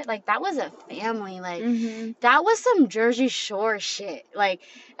together, like, that was a family. Like, that was some Jersey Shore shit. Like,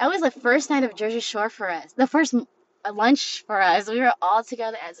 that was the first night of Jersey Shore for us. The first lunch for us. We were all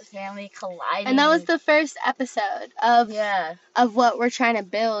together as a family, colliding. And that was the first episode of what we're trying to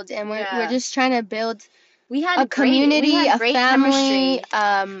build. And we're just trying to build a community, a family.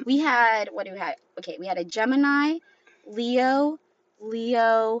 Chemistry. We had, what do we have? Okay, we had a Gemini, Leo,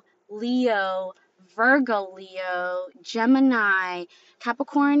 Virgo, Leo, Gemini,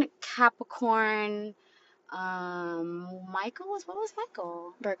 Capricorn, Michael what was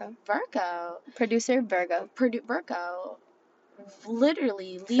Michael? Virgo. Producer, Virgo. Virgo.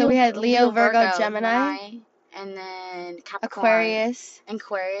 Literally, Leo. So we had Leo, Virgo, Gemini. And then Capricorn. Aquarius. And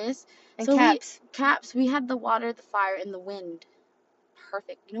so Caps. We had the water, the fire, and the wind.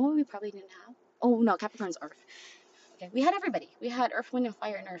 Perfect. You know what we probably didn't have? Oh, no, Capricorn's Earth. Okay, we had everybody. We had Earth, Wind, and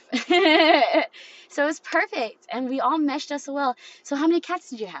Fire and Earth. So it was perfect. And we all meshed us well. So how many cats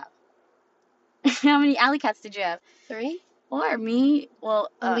did you have? How many alley cats did you have? 3? Or me? Well,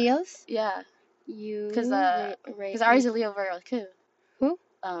 Leos? Yeah. You. Because Ari's a Leo Virgo too. Who?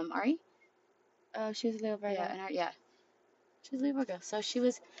 Ari. Oh, she was a Leo Virgo. Yeah, she was a Leo Virgo. So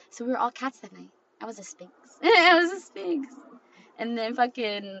we were all cats that night. I was a Sphinx. I was a Sphinx. And then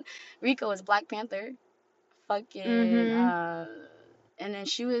fucking Rico was Black Panther. Fucking and then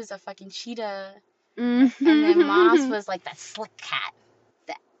she was a fucking cheetah. And then Moss was like that slick cat,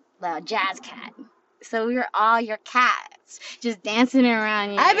 that jazz cat. So we were all your cats, just dancing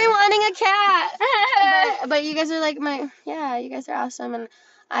around you. I've been wanting a cat. but you guys are like you guys are awesome. And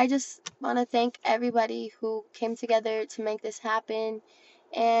I just want to thank everybody who came together to make this happen.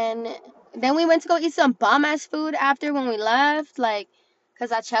 And then we went to go eat some bomb ass food after when we left, like,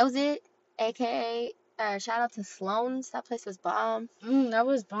 cause I chose it, aka shout out to Sloan's. That place was bomb. That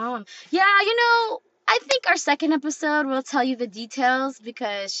was bomb. Yeah, I think our second episode will tell you the details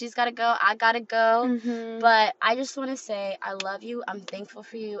because she's gotta go, I gotta go. But I just want to say I love you. I'm thankful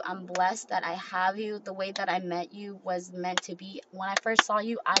for you. I'm blessed that I have you. The way that I met you was meant to be. When I first saw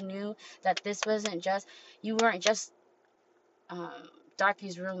you, I knew that this wasn't just, you weren't just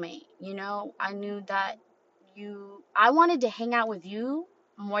Darky's roommate. I knew that I wanted to hang out with you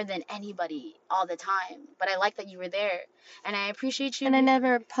more than anybody all the time, but I like that you were there, and I appreciate you. And I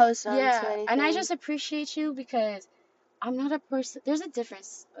never post on to anything. And I just appreciate you because I'm not a person. There's a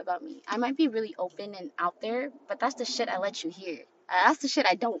difference about me. I might be really open and out there, but that's the shit I let you hear. That's the shit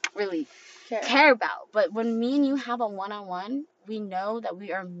I don't really care about. But when me and you have a one-on-one, we know that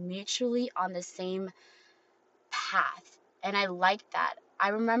we are mutually on the same path, and I like that. I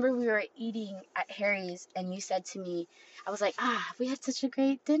remember we were eating at Harry's, and you said to me, I was like, we had such a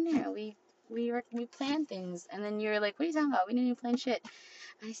great dinner. We planned things. And then you were like, what are you talking about? We didn't even plan shit.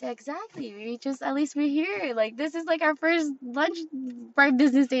 And I said, exactly. At least we're here. Like, this is like our first lunch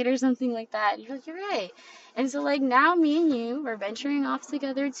business date or something like that. And you're like, you're right. And so, like, now me and you, we're venturing off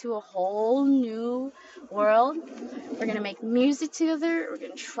together to a whole new world. We're going to make music together. We're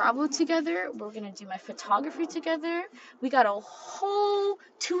going to travel together. We're going to do my photography together. We got a whole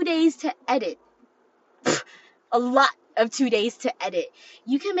 2 days to edit. A lot of 2 days to edit.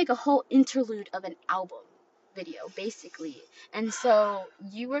 You can make a whole interlude of an album video, basically. And so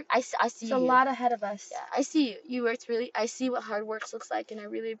I see it's a lot ahead of us. Yeah, I see you worked I see what hard work looks like, and I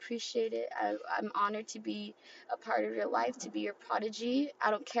really appreciate it. I'm honored to be a part of your life, to be your prodigy.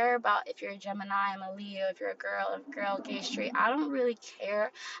 I don't care about if you're a Gemini, I'm a Leo, if you're a girl, gay, straight. I don't really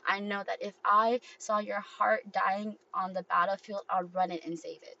care. I know that if I saw your heart dying on the battlefield, I'll run it and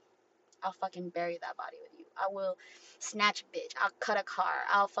save it. I'll fucking bury that body with you. I will snatch a bitch. I'll cut a car.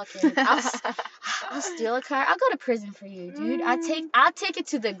 I'll steal a car. I'll go to prison for you, dude. I'll take it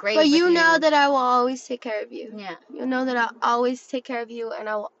to the grave. But you know that I will always take care of you. Yeah. You know that I'll always take care of you, and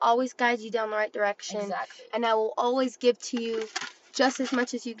I will always guide you down the right direction. Exactly. And I will always give to you just as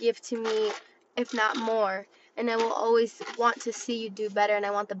much as you give to me, if not more. And I will always want to see you do better, and I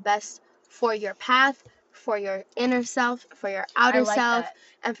want the best for your path, for your inner self, for your outer self,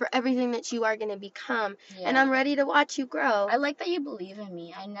 and for everything that you are going to become. Yeah. And I'm ready to watch you grow. I like that you believe in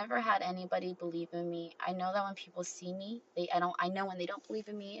me. I never had anybody believe in me. I know that when people see me, I know when they don't believe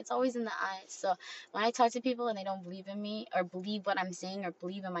in me. It's always in the eyes. So when I talk to people and they don't believe in me or believe what I'm saying or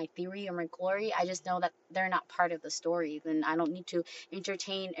believe in my theory or my glory, I just know that they're not part of the story. Then I don't need to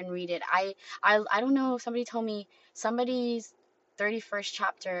entertain and read it. I don't know. Somebody told me somebody's 31st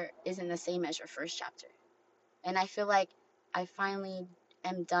chapter isn't the same as your first chapter. And I feel like I finally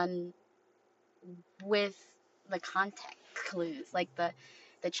am done with the content clues, like the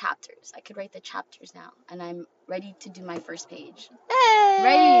chapters. I could write the chapters now, and I'm ready to do my first page. Hey!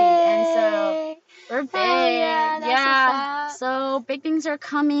 Ready. And so we're big. Yeah. So big things are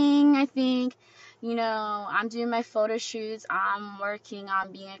coming, I think. I'm doing my photo shoots. I'm working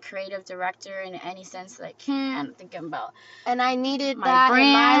on being a creative director in any sense that I can. I'm thinking about and I needed my that brand.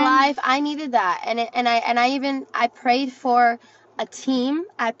 In my life. I needed that, and I prayed for a team.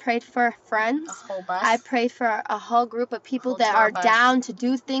 I prayed for friends. A whole bus. I prayed for a whole group of people that are down to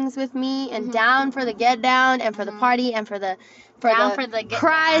do things with me, and down for the get down, and for the party, and for the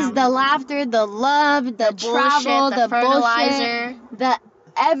cries, down. The laughter, the love, the travel, bullshit, the fertilizer, the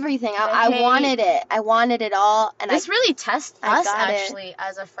everything. I wanted it. I wanted it all. And this really tests us actually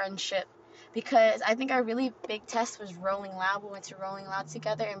as a friendship, because I think our really big test was Rolling Loud. We went to Rolling Loud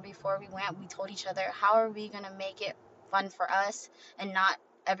together, and before we went, we told each other, how are we gonna make it fun for us and not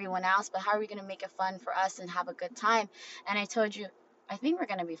everyone else, but how are we gonna make it fun for us and have a good time? And I told you, I think we're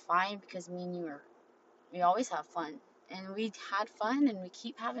gonna be fine, because me and you we always have fun. And we had fun, and we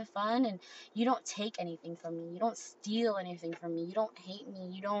keep having fun, and you don't take anything from me. You don't steal anything from me. You don't hate me.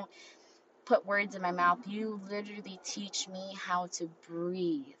 You don't put words in my mouth. You literally teach me how to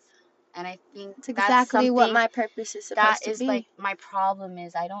breathe. And I think that's exactly what my purpose is supposed to be. That is like my problem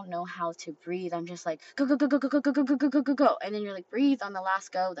is I don't know how to breathe. I'm just like go go go go go go go go go go go go, and then you're like breathe on the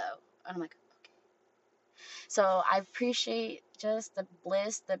last go though, and I'm like okay. So I appreciate just the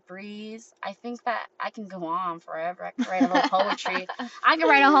bliss, the breeze. I think that I can go on forever. I can write a little poetry. I can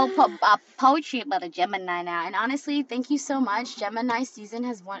write a whole poetry about a Gemini now. And honestly, thank you so much. Gemini season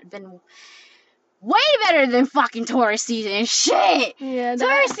has been way better than fucking Taurus season. Shit. Yeah.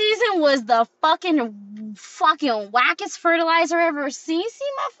 Taurus season was the fucking fucking wackest fertilizer I've ever seen.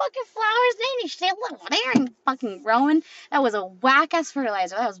 See my fucking flowers? They ain't fucking growing. That was a whack-ass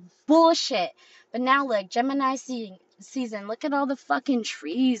fertilizer. That was bullshit. But now look, Gemini season. Look at all the fucking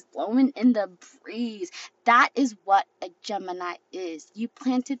trees blowing in the breeze. That is what a Gemini is. You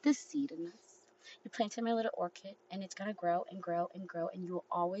planted the seed in us. You planted my little orchid, and it's gonna grow and grow and grow, and you will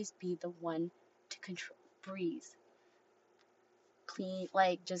always be the one to control, breeze, clean,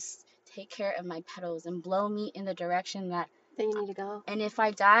 like just take care of my petals and blow me in the direction that you need to go. And if I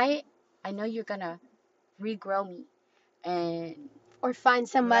die, I know you're gonna regrow me, and or find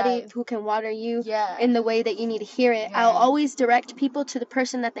somebody who can water you in the way that you need to hear it. I'll always direct people to the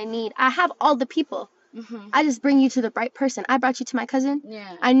person that they need. I have all the people. I just bring you to the right person. I brought you to my cousin.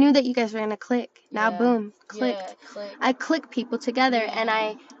 I knew that you guys were gonna click. Now boom, clicked. I click people together, and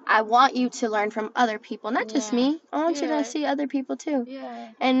I want you to learn from other people, not just me. I want you to see other people too.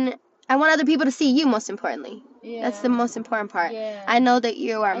 And I want other people to see you, most importantly. That's the most important part. I know that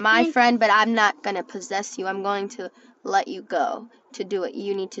you are my friend, but I'm not gonna possess you. I'm going to let you go to do what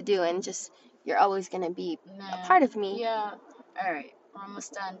you need to do, and just you're always gonna be a part of me. All right. We're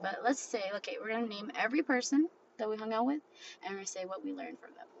almost done, but let's say, okay, we're gonna name every person that we hung out with, and we're gonna say what we learned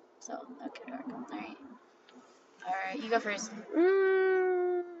from them. So, okay, all right, you go first.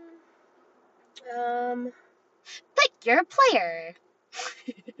 Pick your player.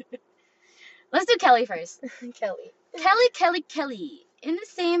 Let's do Kelly first. Kelly. In the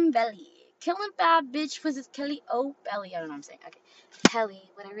same belly. Killing bad bitch was Kelly O'Belly. I don't know what I'm saying. Okay, Kelly.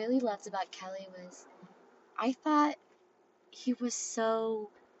 What I really loved about Kelly was, I thought he was so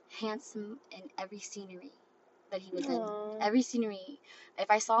handsome in every scenery that he was in. Every scenery. If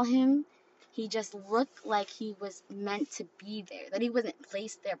I saw him, he just looked like he was meant to be there. That he wasn't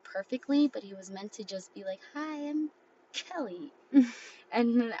placed there perfectly, but he was meant to just be like, hi, I'm Kelly.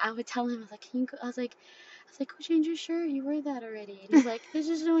 And I would tell him, I was like, can you go? I was like, go change your shirt. You wear that already. And he's like, this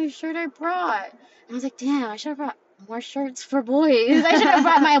is the only shirt I brought. And I was like, damn, I should have brought more shirts for boys. I should have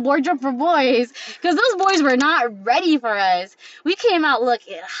brought my wardrobe for boys, because those boys were not ready for us. We came out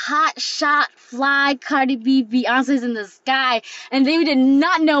looking hot, shot, fly, Cardi B, Beyonce's in the sky, and they did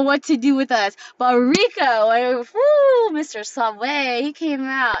not know what to do with us. But Rico, Mr. Subway, he came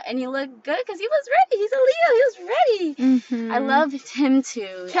out and he looked good because he was ready. He's a Leo. He was ready. I loved him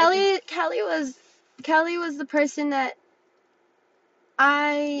too. Kelly was the person that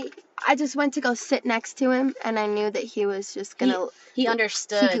I just went to go sit next to him, and I knew that he was just gonna. He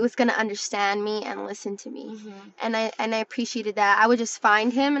understood. He was gonna understand me and listen to me, and I appreciated that. I would just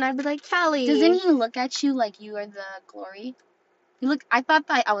find him, and I'd be like, Kelly. Doesn't he look at you like you are the glory? I thought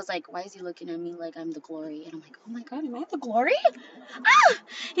that, I was like, why is he looking at me like I'm the glory? And I'm like, oh my god, am I the glory?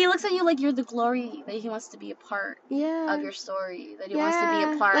 He looks at you like you're the glory, that he wants to be a part of your story, that he wants to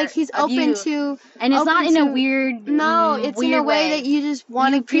be a part like he's of open you. to, and it's not in a weird, no, it's weird in a way that you just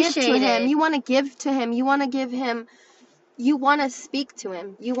want to give to him. it. You want to give to him. You want to give him. You want to speak to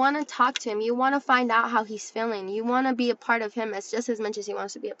him. You want to talk to him. You want to find out how he's feeling. You want to be a part of him just as much as he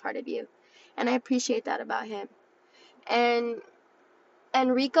wants to be a part of you. And I appreciate that about him.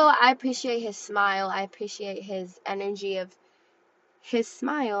 And Rico, I appreciate his smile. I appreciate his energy of his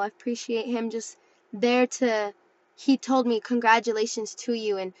smile. I appreciate him just there to, he told me congratulations to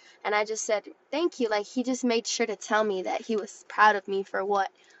you, and I just said thank you. Like, he just made sure to tell me that he was proud of me for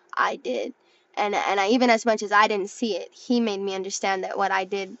what I did. And I, even as much as I didn't see it, he made me understand that what I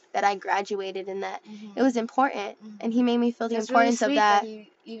did, that I graduated, and that it was important. And he made me feel the importance really sweet of that. He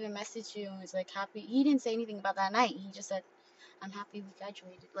even messaged you and was like happy. He didn't say anything about that night. He just said, I'm happy we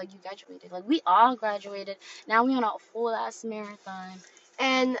graduated. Like, you graduated. Like, we all graduated. Now we on a full ass marathon.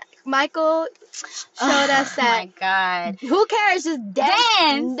 And Michael showed us that. Oh my god. Who cares? Just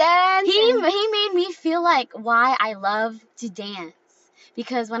dance. He made me feel like why I love to dance.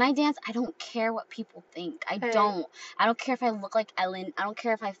 Because when I dance, I don't care what people think. I don't care if I look like Ellen. I don't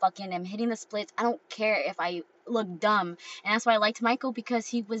care if I fucking am hitting the splits. I don't care if I look dumb. And that's why I liked Michael, because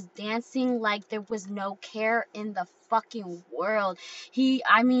he was dancing like there was no care in the fucking world.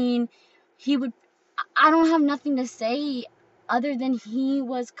 I don't have nothing to say other than he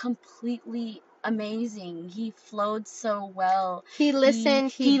was completely amazing. He flowed so well. He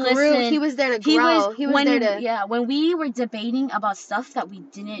listened. He grew. Listened. He was there to grow. When we were debating about stuff that we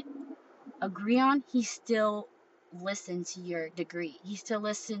didn't agree on, he still listened to your degree. He still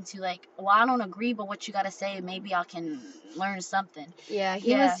listened to, like, well, I don't agree, but what you gotta say, maybe I can learn something. Yeah,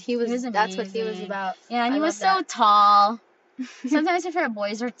 he was. That's what he was about. Yeah, and he was so tall. Sometimes my favorite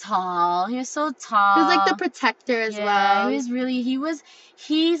boys are tall. He was so tall. He was like the protector as well. He was really.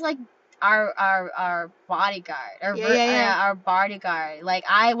 He's like. our bodyguard, our bodyguard. Like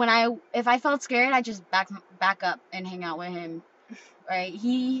if I felt scared, I just back up and hang out with him. Right?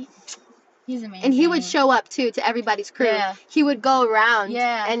 He's amazing. And he would show up too to everybody's crew. Yeah. He would go around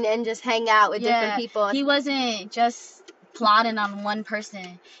Yeah. and just hang out with different people. He wasn't just plotting on one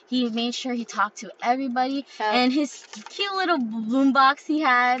person. He made sure he talked to everybody. Yeah. And his cute little boombox he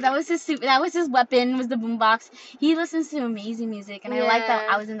had, that was his weapon, was the boombox. He listens to amazing music, and I like that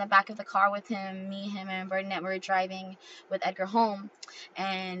I was in the back of the car with him, him, and Bernadette were driving with Edgar home,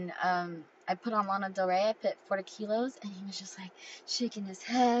 and I put on Lana Del Rey, I put 40 kilos, and he was just like shaking his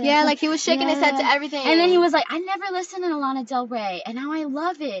head. Yeah, like he was shaking his head to everything. And then he was like, I never listened to Lana Del Rey, and now I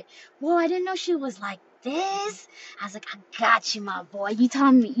love it. Whoa, I didn't know she was like this. I was like, I got you, my boy. You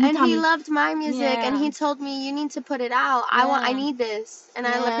tell me. And he loved my music, and he told me, you need to put it out. I need this. And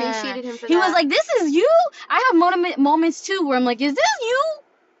I appreciated him for that. He was like, this is you? I have moments too where I'm like, is this you?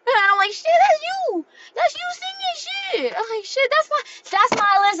 And I'm like, shit, that's you. That's you singing shit. I'm like, shit, that's my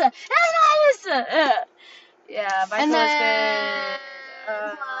Alyssa. That's my Alyssa. Yeah, my and then,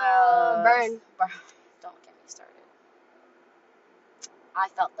 burn. Don't get me started. I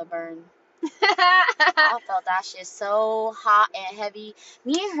felt the burn. I felt that shit so hot and heavy.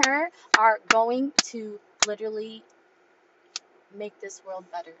 Me and her are going to literally make this world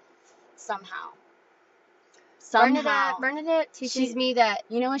better somehow. Bernadette teaches me that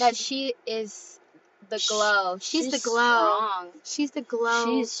she is the glow. She's the glow. Strong. She's the glow.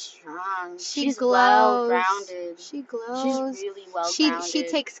 She's strong. She's well grounded. She glows. She's really well grounded. She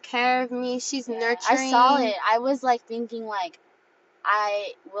takes care of me. She's nurturing. I saw it. I was like thinking like,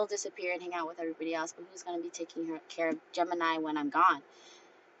 I will disappear and hang out with everybody else, but who's going to be taking care of Gemini when I'm gone?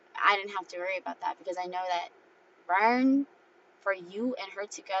 I didn't have to worry about that because I know that Burn, for you and her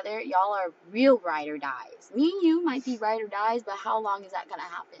together, y'all are real ride or dies. Me and you might be ride or dies, but how long is that going to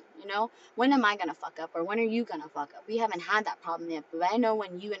happen? You know? When am I going to fuck up, or when are you going to fuck up? We haven't had that problem yet, but I know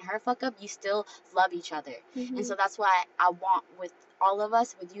when you and her fuck up, you still love each other. Mm-hmm. And so that's why I want with all of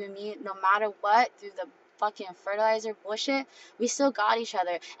us, with you and me, no matter what, through the fucking fertilizer bullshit, we still got each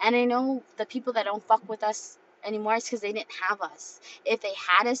other. And I know the people that don't fuck with us anymore is because they didn't have us. If they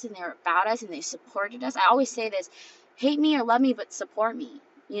had us and they were about us and they supported us, I always say this, hate me or love me, but support me,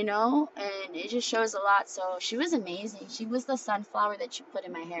 you know? And it just shows a lot. So she was amazing. She was the sunflower that you put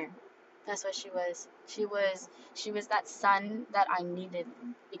in my hair. That's what she was. She was that sun that I needed,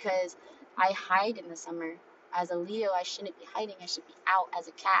 because I hide in the summer. As a Leo, I shouldn't be hiding. I should be out as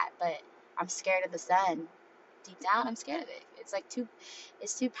a cat, but I'm scared of the sun. Deep down, I'm scared of it. It's like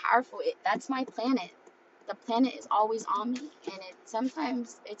it's too powerful. That's my planet. The planet is always on me, and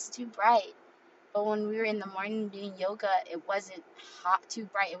sometimes it's too bright. But when we were in the morning doing yoga, it wasn't too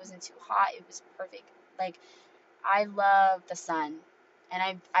bright. It wasn't too hot. It was perfect. Like, I love the sun,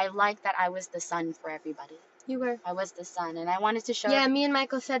 and I like that I was the sun for everybody. You were. I was the sun, and I wanted to show. Yeah, me and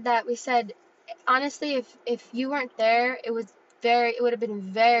Michael said that. We said, honestly, if you weren't there, it would have been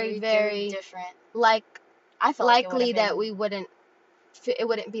very, very different. Like, I felt likely that it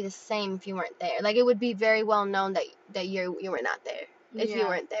wouldn't be the same if you weren't there. Like, it would be very well known that you were not there if you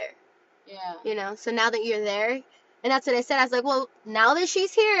weren't there. Yeah. You know. So now that you're there, and that's what I said. I was like, well, now that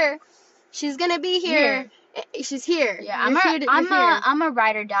she's here, she's gonna be here. She's here. Yeah, I'm a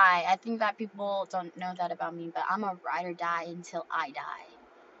ride or die. I think that people don't know that about me, but I'm a ride or die until I die.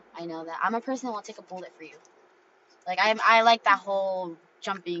 I know that. I'm a person that will take a bullet for you. Like, I like that whole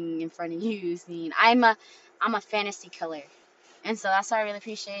jumping in front of you scene. I'm a fantasy killer. And so that's why I really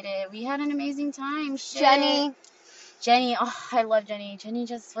appreciate it. We had an amazing time. Shit. Jenny, oh, I love Jenny. Jenny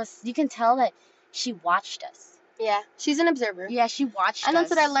just was, you can tell that she watched us. Yeah, she's an observer. Yeah, she watched us. And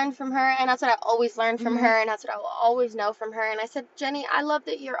that's what I learned from her, and that's what I always learned from her, and that's what I will always know from her. And I said, Jenny, I love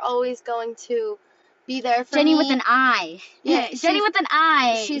that you're always going to be there for Jenny me. with an eye. Yeah, Jenny with an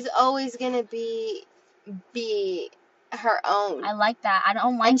eye. She's always going to be her own. I like that. I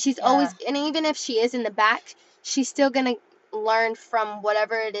don't like. And she's always, and even if she is in the back, she's still gonna learn from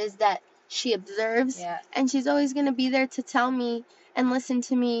whatever it is that she observes. Yeah. And she's always gonna be there to tell me and listen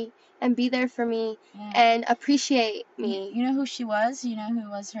to me and be there for me and appreciate me. You know who she was? You know who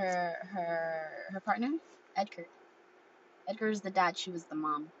was her partner? Edgar. Edgar is the dad. She was the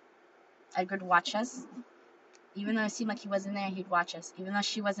mom. Edgar would watch us. Even though it seemed like he wasn't there, he'd watch us. Even though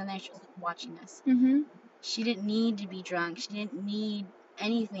she wasn't there, she was watching us. Mm-hmm. She didn't need to be drunk. She didn't need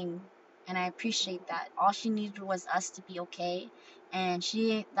anything. And I appreciate that. All she needed was us to be okay. And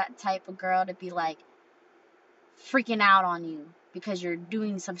she ain't that type of girl to be like freaking out on you because you're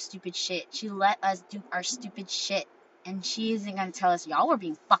doing some stupid shit. She let us do our stupid shit. And she isn't going to tell us, y'all were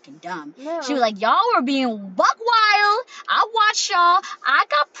being fucking dumb. No. She was like, y'all were being buck wild. I watched y'all. I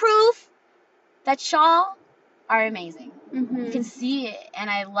got proof. that y'all are amazing. You Mhm. can see it, and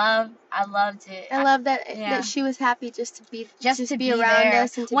I loved it. I love that Yeah. that she was happy just to be around there.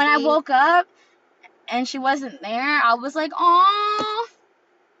 us and to When be. I woke up and she wasn't there, I was like, "Oh,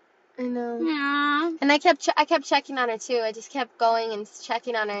 I know. yeah." And I kept checking on her too. I just kept going and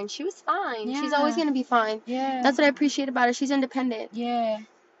checking on her, and she was fine. She's always Yeah. gonna be fine. Yeah. That's what I appreciate about her. She's independent. Yeah.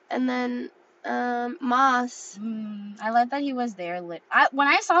 And then Moss. I like that he was there. When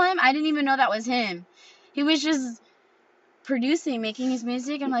I saw him, I didn't even know that was him. He was just producing, making his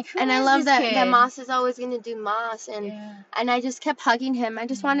music. I'm like, who And is I love this that kid? that Moss is always gonna do Moss, and Yeah. and I just kept hugging him. I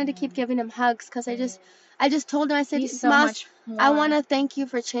just wanted to keep giving him hugs because I just told him, I said, He's so Moss, much more. I want to thank you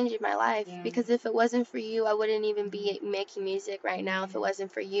for changing my life, Yeah. because if it wasn't for you, I wouldn't even be making music right now if it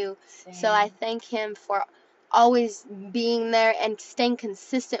wasn't for you. Same. So I thank him for always being there and staying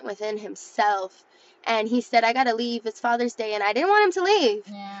consistent within himself. And he said, I gotta leave. It's Father's Day, and I didn't want him to leave.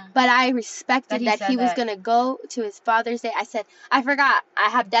 Yeah. But I respected that he was that. gonna go to his Father's Day. I said, I forgot. I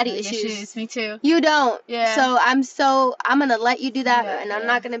have daddy issues. Me too. You don't. Yeah. So I'm gonna let you do that, Yeah, and I'm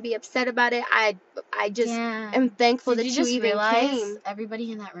not gonna be upset about it. I just Yeah. am thankful Did that you you just even realize came.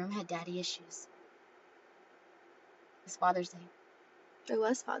 everybody in that room had daddy issues? It's Father's Day. It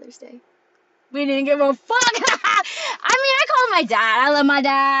was Father's Day. We didn't give a fuck. I mean, I call him my dad. I love my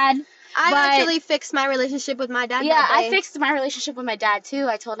dad. I But- actually fixed my relationship with my dad Yeah, that day. I fixed my relationship with my dad too.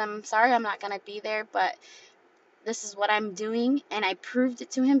 I told him, I'm sorry, I'm not gonna be there, but this is what I'm doing, and I proved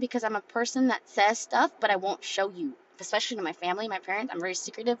it to him because I'm a person that says stuff, but I won't show you, especially to my family, my parents. I'm very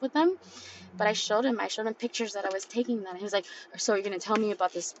secretive with them. But I showed him pictures that I was taking them. He was like, so you're gonna tell me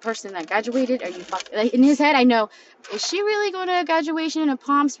about this person that graduated? Are you fucking? Like, in his head, I know, is she really going to a graduation in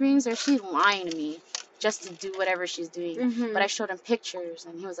Palm Springs, or is she lying to me just to do whatever she's doing? Mhm. But I showed him pictures,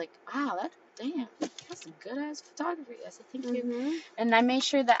 and he was like, wow, that's some good ass photography. I said, thank you. Mhm. And I made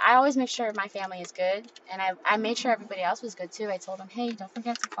sure that I always make sure my family is good, and I made sure everybody else was good too. I told them, hey, don't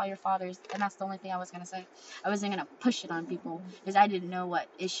forget to call your fathers, and that's the only thing I was gonna say. I wasn't gonna push it on people because I didn't know what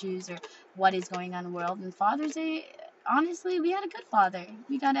issues or what is going on in the world. And Father's Day, honestly, we had a good father.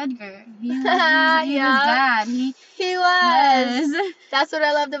 We got Edgar. He was bad. He was. was. That's what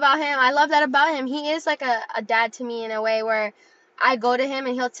I loved about him. I love that about him. He is like a dad to me in a way where I go to him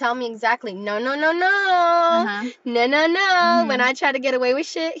and he'll tell me exactly, no, no, no, no, Uh-huh. no, no, no. Mhm. When I try to get away with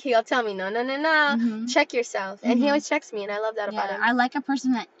shit, he'll tell me, no, no, no, no. Mhm. Check yourself. And he Mhm. always checks me, and I love that about Yeah, him. I like a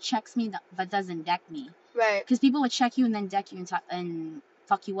person that checks me but doesn't deck me. Right. Because people would check you and then deck you and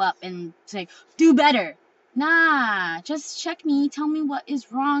fuck you up and say, do better. Nah, just check me. Tell me what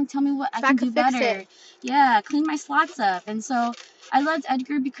is wrong. Tell me what I can do fix better. it. Yeah, clean my slots up. And so I loved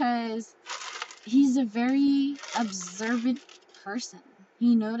Edgar because he's a very observant person.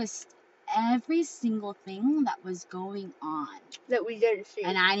 He noticed every single thing that was going on. That we didn't see.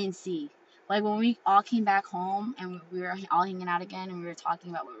 And I didn't see. Like when we all came back home and we were all hanging out again and we were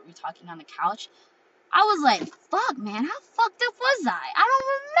talking about what we were talking on the couch, I was like, fuck, man, how fucked up was I? I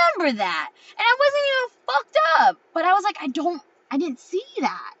don't remember that. And I wasn't even fucked up. But I was like, I didn't see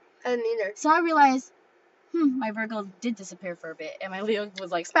that. I didn't either. So I realized, my Virgo did disappear for a bit. And my Leo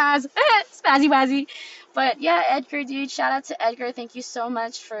was like, spazzy wazzy. But yeah, Edgar, dude, shout out to Edgar. Thank you so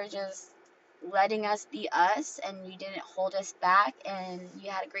much for just letting us be us, and you didn't hold us back, and you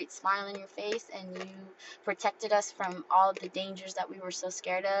had a great smile on your face, and you protected us from all of the dangers that we were so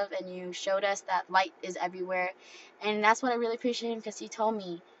scared of, and you showed us that light is everywhere. And that's what I really appreciate him, because he told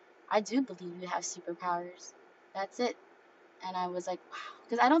me, I do believe you have superpowers. That's it. And I was like, wow,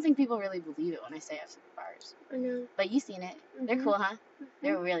 because I don't think people really believe it when I say I have superpowers. I know. But you seen it. They're cool, huh?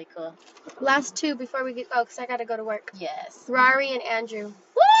 They're really cool. Last two before we get, because I gotta go to work. Yes. Rari and Andrew.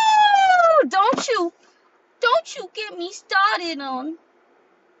 Woo! Don't you get me started on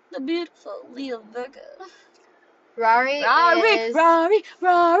the beautiful Leo Virgo. Rari is. Rari.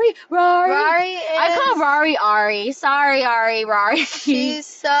 Is. I call Rari Ari. Sorry, Rari. She's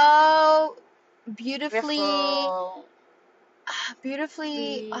so beautifully. Beautiful.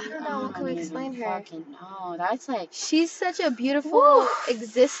 I don't know, what can we explain her? Fucking no, that's like. She's such a beautiful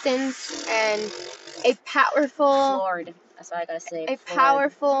existence and a powerful. Lord. That's what I gotta say. A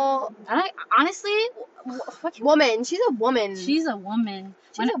powerful. Honestly, woman. She's a woman. She's a woman.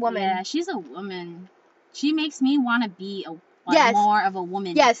 Yeah, she's a woman. She makes me want to be more of a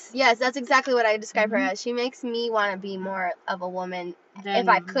woman. Yes, that's exactly what I describe her as. She makes me want to be more of a woman if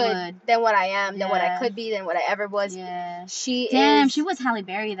I could than what I am, than what I could be, than what I ever was. Yeah. She was Halle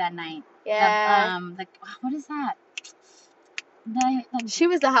Berry that night. Yeah. What is that? She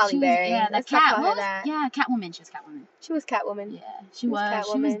was the Halle Berry. Yeah, the cat. Catwoman. She was Catwoman. She was Catwoman. Yeah, she was.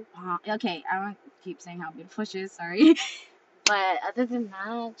 Catwoman. Okay, I don't keep saying how beautiful she is. Sorry. But other than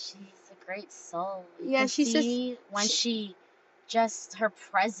that, she's a great soul. You Yeah, can she's see when her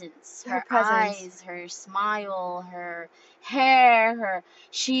presence, Her her presence. eyes, her smile, her hair,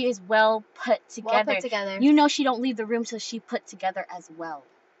 she is well put Well together. put together. You know she don't leave the room till she put together as well.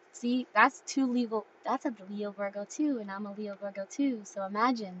 See, that's a Leo Virgo too, and I'm a Leo Virgo too. So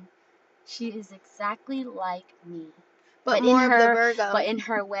imagine, she is exactly like me. But more of the Virgo. But in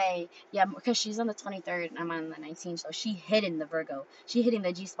her way, yeah, because she's on the 23rd and I'm on the 19th, so she hitting the Virgo. She hitting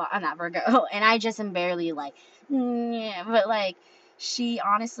the G spot on that Virgo, and I just am barely like, yeah. But like, she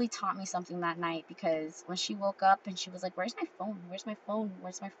honestly taught me something that night, because when she woke up and she was like, "Where's my phone? Where's my phone?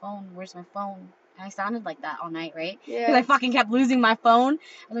 Where's my phone? Where's my phone?" And I sounded like that all night, right? Yeah. Because I fucking kept losing my phone.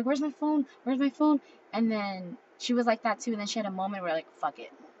 I was like, "Where's my phone? Where's my phone?" And then she was like that too, and then she had a moment where like, "Fuck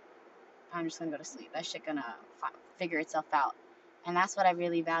it. I'm just gonna go to sleep. That shit gonna figure itself out." And that's what I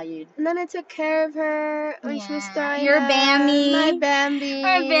really valued. And then I took care of her when she was throwing Your up. Bambi. My Bambi.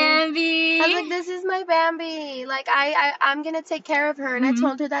 Our Bambi. I was like, this is my Bambi. Like, I'm gonna take care of her. And I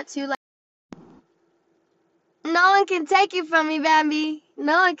told her that too. Like, no one can take you from me, Bambi.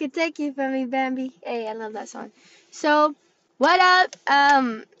 No one can take you from me, Bambi. Hey, I love that song. So, what up?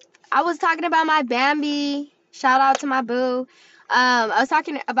 I was talking about my Bambi. Shout out to my boo. I was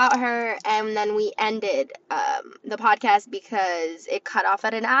talking about her, and then we ended the podcast because it cut off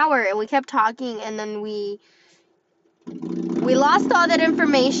at an hour, and we kept talking, and then we lost all that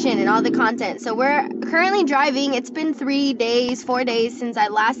information and all the content. So we're currently driving. It's been 4 days since I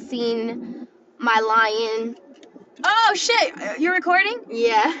last seen my lion. Oh shit! You're recording?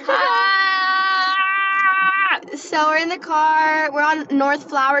 Yeah. So we're in the car. We're on North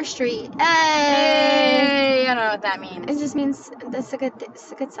Flower Street. Hey. I don't know what that means. It just means that's a good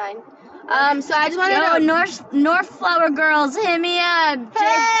sign. So I just wanted to North Flower girls, hit me up.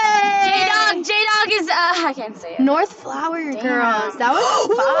 Hey! J-Dog is I can't say it. North Flower girls. That was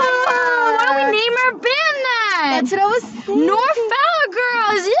fun. Why don't we name our band that? That's what I was thinking. North Flower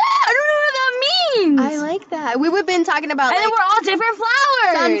girls. Yeah, I don't know what that means. I like that. We've been talking about, and like, then we're all different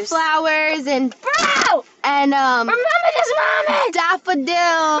flowers. Sunflowers and Bro! And remember this moment.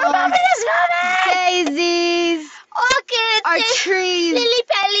 Daffodils. Remember this moment. Daisies. Orchids. Our trees. Lily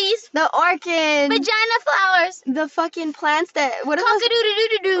pellies. The orchids. Vagina flowers. The fucking plants that what are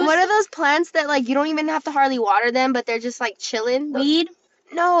Cock-a-doodle-doo-doo-doos. those plants that, like, you don't even have to hardly water them, but they're just like chilling? Weed.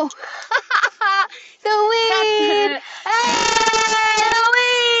 No. The weed.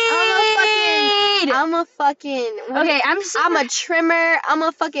 I'm a fucking. Okay, I'm a trimmer. I'm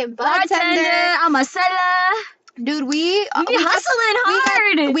a fucking bartender. I'm a seller. Dude, we hustling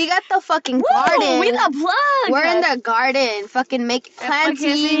hard. We got the fucking garden. We got plugged. We're in the garden, fucking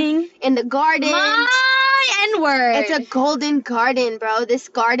planting in the garden. My N-word. It's a golden garden, bro. This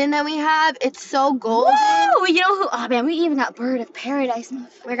garden that we have, it's so golden. Woo! You know who? Oh man, we even got bird of paradise.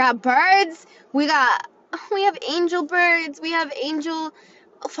 We got birds. We have angel birds. We have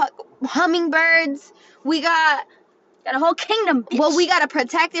hummingbirds. We got a whole kingdom, bitch. Well, we gotta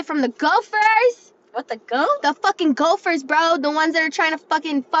protect it from the gophers. What, the goat? The fucking gophers, bro. The ones that are trying to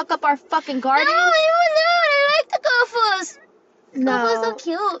fucking fuck up our fucking garden. No, I like the gophers. No. Gophers are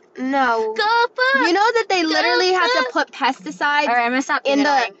cute. No. Gophers. You know that they literally have to put pesticides. All right, I'm gonna stop being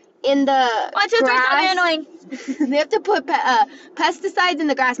annoying. In the 1, 2, 3, stop being annoying. They have to put pesticides in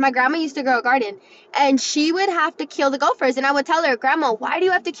the grass. My grandma used to grow a garden, and she would have to kill the gophers. And I would tell her, Grandma, why do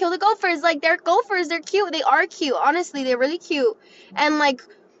you have to kill the gophers? Like, they're gophers. They're cute. They are cute. Honestly, they're really cute. And, like,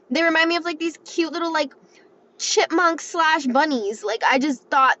 they remind me of, like, these cute little, like, chipmunks / bunnies. Like, I just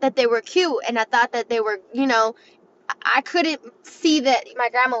thought that they were cute, and I thought that they were, you know, I couldn't see that my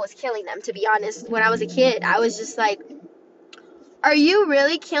grandma was killing them, to be honest. When I was a kid, I was just like, are you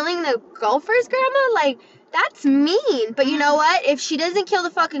really killing the gophers, Grandma? Like, that's mean. But you know what? If she doesn't kill the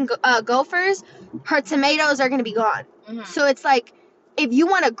fucking gophers, her tomatoes are going to be gone. Mm-hmm. So it's like, if you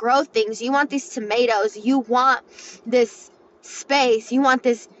want to grow things, you want these tomatoes, you want this space, you want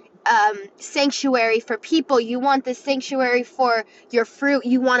this sanctuary for people, you want this sanctuary for your fruit,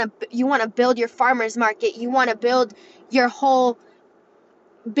 you want to build your farmer's market, you want to build your whole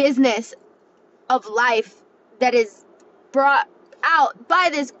business of life that is brought out by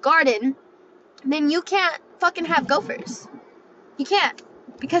this garden, then you can't fucking have gophers. You can't.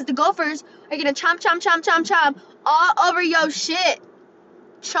 Because the gophers are gonna chomp all over your shit.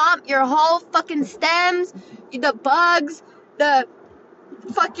 Chomp your whole fucking stems, the bugs, the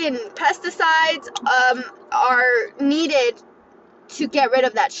fucking pesticides are needed to get rid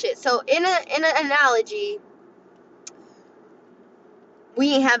of that shit. So in an analogy,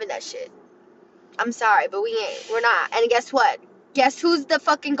 we ain't having that shit. I'm sorry, but we ain't. We're not. And guess what? guess who's the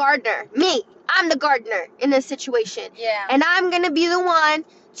fucking gardener? Me. I'm the gardener in this situation. Yeah. And I'm gonna be the one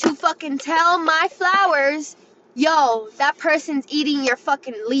to fucking tell my flowers, yo, that person's eating your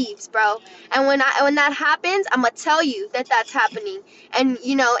fucking leaves, bro. And when that happens, I'm gonna tell you that that's happening. And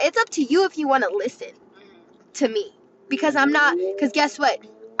you know, it's up to you if you want to listen to me, because because guess what?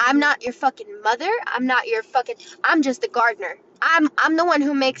 I'm not your fucking mother. I'm just the gardener. I'm the one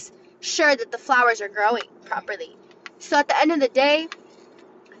who makes sure that the flowers are growing properly. So at the end of the day,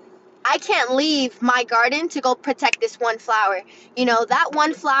 I can't leave my garden to go protect this one flower. You know, that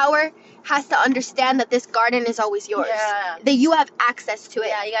one flower has to understand that this garden is always yours. Yeah. That you have access to it.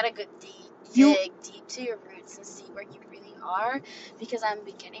 Yeah, you gotta go dig deep to your roots and see where you really are, because I'm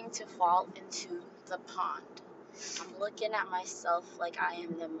beginning to fall into the pond. I'm looking at myself like I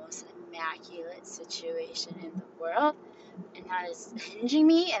am the most immaculate situation in the world, and that is hinging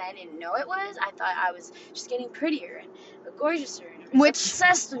me, and I didn't know it was. I thought I was just getting prettier and gorgeouser, and everyone's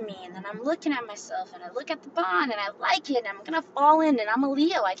obsessed with me. And then I'm looking at myself, and I look at the pond, and I like it, and I'm gonna fall in, and I'm a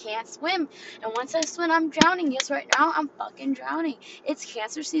Leo. I can't swim, and once I swim, I'm drowning. Guess right now, I'm fucking drowning. It's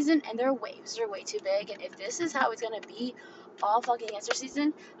Cancer season, and their waves are way too big, and if this is how it's gonna be all fucking Cancer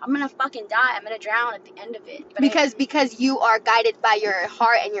season, I'm gonna fucking die. I'm gonna drown at the end of it. But because you are guided by your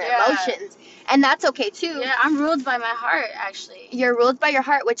heart and your emotions, and that's okay too. Yeah, I'm ruled by my heart, actually. You're ruled by your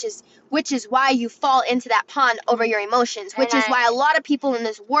heart, which is why you fall into that pond over your emotions, which is why a lot of people in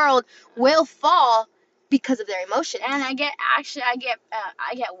this world will fall because of their emotions. And I get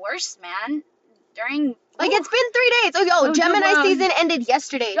worse, man. It's been 3 days. Oh, Gemini season ended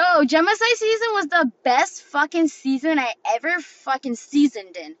yesterday. Yo, Gemini season was the best fucking season I ever fucking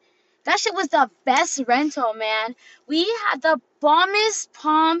seasoned in. That shit was the best rental, man. We had the bombest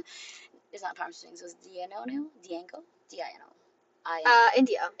palm. It's not Palm Springs. It was Diano.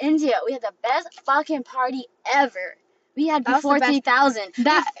 India. We had the best fucking party ever. We had before 3000.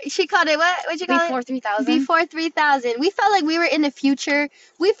 That she called it what? What'd you call it? Before 3000. Before 3000. We felt like we were in the future.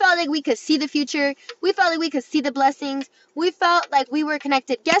 We felt like we could see the future. We felt like we could see the blessings. We felt like we were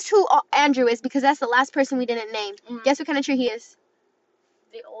connected. Guess who Andrew is? Because that's the last person we didn't name. Guess what kind of tree he is?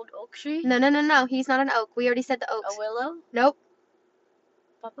 The old oak tree? No. He's not an oak. We already said the oak. A willow? Nope.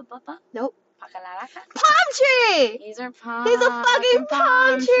 Papa? Nope. Pakalaraca? Palm tree! He's a fucking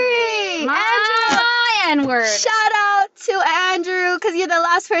palm tree! Andrew! Word. Shout out to Andrew, because you're the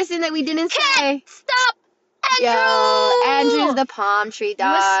last person that we didn't say. Stop! Andrew! Yo, Andrew's the palm tree,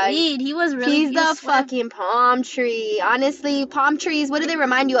 dog. He was sweet. He was really He's the fucking palm tree. Honestly, palm trees, what do they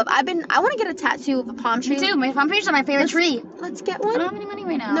remind you of? I want to get a tattoo of a palm tree. Me too. My palm trees are my favorite tree. Let's get I one. don't have any money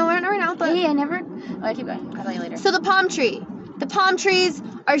right now. No, we're not right now, but... Hey, I never... Oh, keep going. I'll tell you later. So the palm tree. The palm trees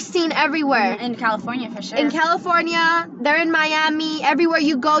are seen everywhere. In California, for sure. In California, they're in Miami. Everywhere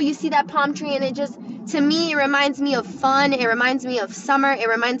you go, you see that palm tree, and it just, to me, it reminds me of fun. It reminds me of summer. It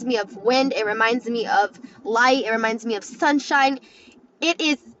reminds me of wind. It reminds me of light. It reminds me of sunshine. It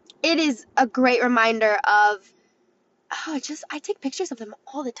is a great reminder of, I take pictures of them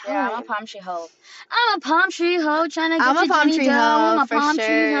all the time. Yeah, I'm a palm tree hoe. I'm a palm tree hoe trying to get I'm a palm tree hoe, I'm a for palm sure.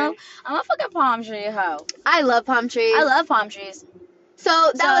 tree hoe. I'm a fucking palm tree hoe. I love palm trees. I love palm trees. So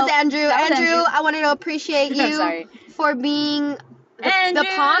that was Andrew. Andrew, I wanted to appreciate you for being the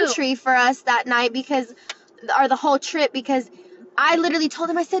palm tree for us that night, or the whole trip, because I literally told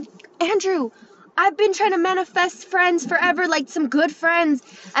him, I said, Andrew, I've been trying to manifest friends forever, like some good friends,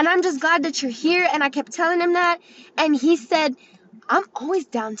 and I'm just glad that you're here. And I kept telling him that, and he said, I'm always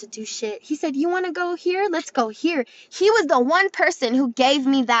down to do shit. He said, you want to go here? Let's go here. He was the one person who gave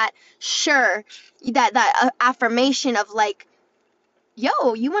me that affirmation of like,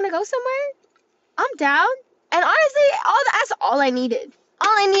 yo, you want to go somewhere? I'm down. And honestly, that's all I needed. All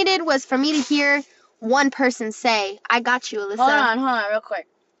I needed was for me to hear one person say, I got you, Alyssa. Hold on, real quick.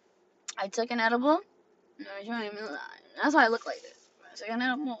 I took an edible. No, that's why I look like this. I took an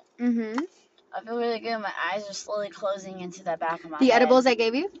edible. Mm-hmm. I feel really good. My eyes are slowly closing into the back of my head. The edibles I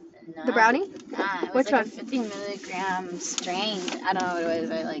gave you? No. The brownie? Nah, it was Which like one? a 50 milligram strain. I don't know what it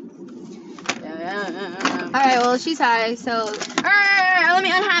was. I like... Alright, well, she's high, so... Let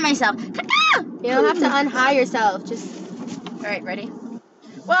me unhigh myself. You don't have to unhigh yourself. Just... Alright, ready?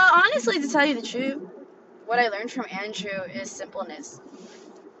 Well, honestly, to tell you the truth, what I learned from Andrew is simpleness.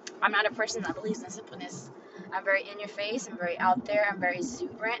 I'm not a person that believes in simpleness. I'm very in your face. I'm very out there. I'm very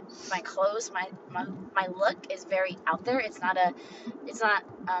exuberant. My clothes, my look is very out there. I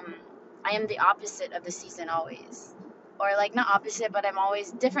am the opposite of the season always. Or like, not opposite, but I'm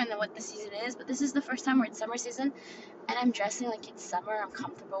always different than what the season is. But this is the first time we're in summer season, and I'm dressing like it's summer. I'm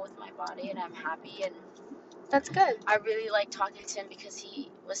comfortable with my body, and I'm happy, and that's good. I really like talking to him because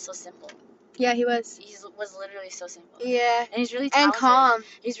he was so simple. Yeah, he was. He was literally so simple. Yeah. And he's really And talented. calm.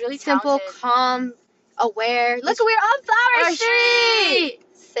 He's really Simple, talented. calm, aware. Look, we're on Flower Our Street.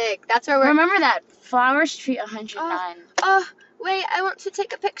 Sick. That's where we're. Remember that Flower Street 109. Oh, wait, I want to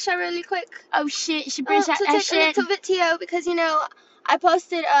take a picture really quick. Oh shit, she I want brings to that take shit. a little video because I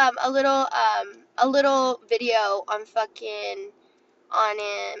posted a little video on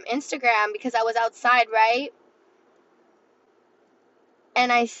Instagram because I was outside, right?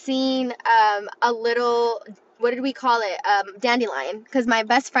 And I seen a little, what did we call it? Dandelion, because my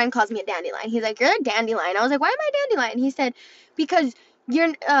best friend calls me a dandelion. He's like, "You're a dandelion." I was like, "Why am I a dandelion?" He said, "Because you're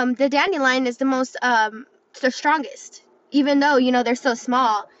the dandelion is the strongest, even though they're so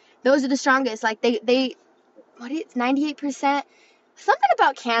small. Those are the strongest. Like they what is 98%." Something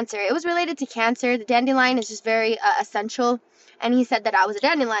about cancer. It was related to cancer. The dandelion is just very essential. And he said that I was a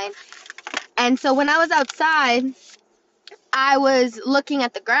dandelion. And so when I was outside, I was looking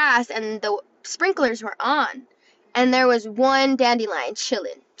at the grass and the sprinklers were on. And there was one dandelion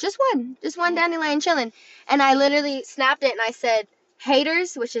chilling. Just one dandelion chilling. And I literally snapped it and I said,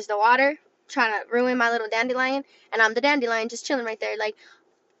 "Haters," which is the water, trying to ruin my little dandelion. And I'm the dandelion just chilling right there. Like,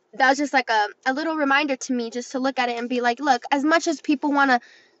 that was just like a little reminder to me just to look at it and be like, look, as much as people want to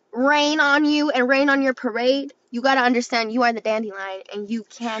rain on you and rain on your parade, you got to understand you are the dandelion and you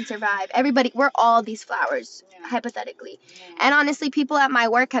can survive. Everybody, we're all these flowers, hypothetically. And honestly, people at my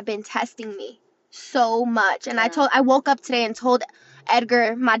work have been testing me so much. And I woke up today and told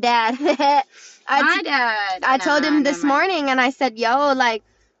Edgar, my dad, I told him this morning and I said, "Yo, like,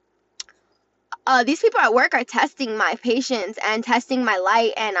 these people at work are testing my patience and testing my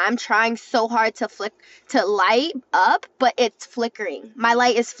light, and I'm trying so hard to light up, but it's flickering. My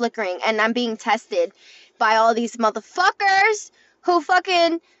light is flickering, and I'm being tested by all these motherfuckers who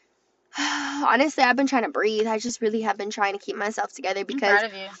fucking." Honestly, I've been trying to breathe. I just really have been trying to keep myself together because I'm proud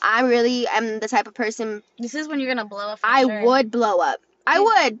of you. I really am the type of person. This is when you're gonna blow up. I would blow up. I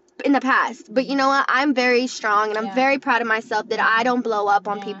would in the past, but you know what? I'm very strong and I'm very proud of myself that I don't blow up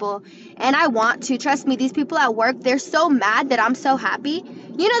on people, and I want to. Trust me, these people at work, they're so mad that I'm so happy.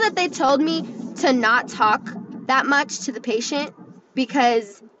 You know that they told me to not talk that much to the patient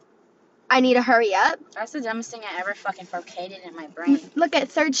because I need to hurry up. That's the dumbest thing I ever fucking fabricated in my brain. Look at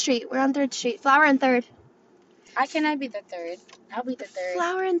 3rd Street. We're on 3rd Street. Flower and 3rd. How can I be the 3rd? I'll be the 3rd.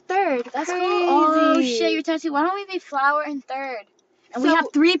 Flower and 3rd. That's crazy. Cool. Oh shit, your tattoo. Why don't we be Flower and 3rd? And we have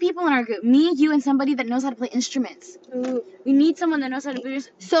 3 people in our group. Me, you, and somebody that knows how to play instruments. Ooh. We need someone that knows how to play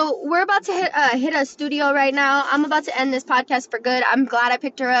instruments. So we're about to hit a studio right now. I'm about to end this podcast for good. I'm glad I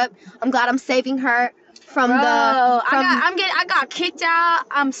picked her up. I'm glad I'm saving her from I got kicked out.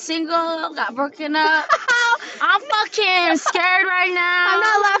 I'm single. Got broken up. I'm fucking scared right now. I'm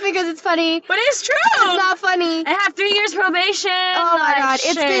not laughing because it's funny. But it's true. It's not funny. I have 3 years probation. Oh my god.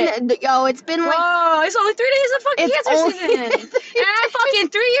 It's been like. Whoa, it's only 3 days of fucking cancer season. And I'm fucking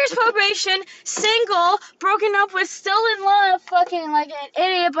 3 years probation, single, broken up with, still in love, fucking like an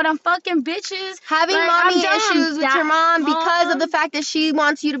idiot, but I'm fucking bitches. Having mommy issues with your mom because of the fact that she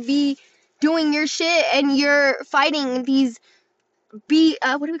wants you to be doing your shit and you're fighting these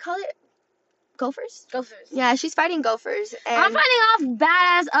what do we call it? Gophers? Gophers. Yeah, she's fighting gophers. And I'm fighting off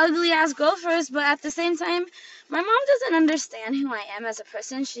badass, ugly-ass gophers, but at the same time, my mom doesn't understand who I am as a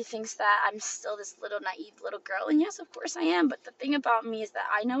person. She thinks that I'm still this little naive little girl, and yes, of course I am, but the thing about me is that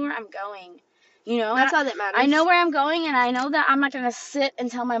I know where I'm going. You know, that's all that matters. I know where I'm going, and I know that I'm not going to sit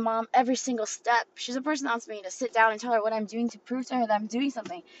and tell my mom every single step. She's a person that wants me to sit down and tell her what I'm doing to prove to her that I'm doing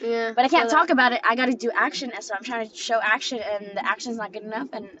something. Yeah. But I can't talk about it. I got to do action, and so I'm trying to show action, and the action's not good enough.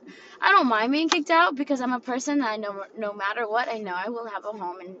 And I don't mind being kicked out because I'm a person that I know no matter what, I know I will have a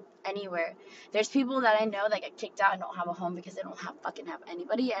home anywhere. There's people that I know that get kicked out and don't have a home because they don't have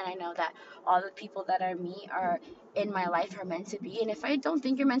anybody, and I know that all the people that are me are in my life are meant to be, and if I don't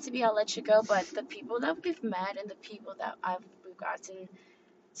think you're meant to be, I'll let you go. But the people that we've met and the people that we've gotten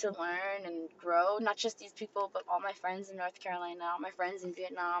to learn and grow, not just these people, but all my friends in North Carolina, all my friends in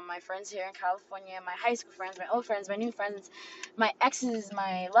Vietnam, my friends here in California, my high school friends, my old friends, my new friends, my exes,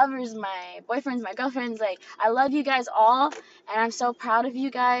 my lovers, my boyfriends, my girlfriends, like, I love you guys all, and I'm so proud of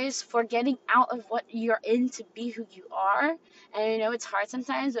you guys for getting out of what you're in to be who you are. And I know it's hard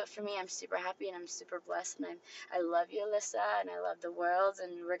sometimes, but for me, I'm super happy and I'm super blessed, and I love you, Alyssa, and I love the world,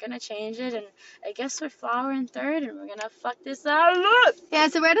 and we're gonna change it, and I guess we're Flower and 3rd, and we're gonna fuck this out. Yeah,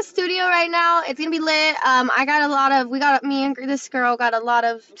 so we're at a studio right now. It's gonna be lit. Me and this girl got a lot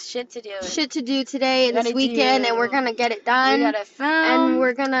of shit to do today, this weekend, and we're gonna get it done. We gotta film, and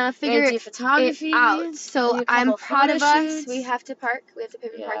we're gonna figure it photography out. So I'm proud of us. We have to park. We have to pay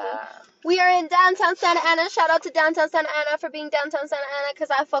for parking. We are in downtown Santa Ana. Shout out to downtown Santa Ana for being downtown Santa Ana because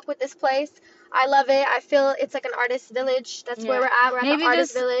I fuck with this place. I love it. I feel it's like an artist village. That's where we're at. We're at Maybe the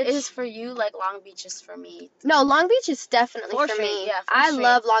artist this village. is for you, like Long Beach is for me. No, Long Beach is definitely For for sure, me. yeah, for I sure.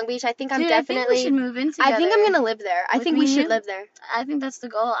 love Long Beach. I think I'm Dude, definitely. I think we should move in together. I think I'm gonna live there. I With think me we and should you? live there. I think that's the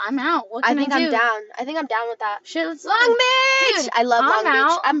goal. I'm out. What can I think do? I'm down. I think I'm down with that. Shit, let's Long Beach. Dude, I love Long I'm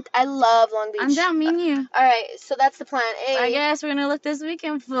out. Beach. I love Long Beach. I'm down, me and you. All right, so that's the plan. Hey. I guess we're gonna look this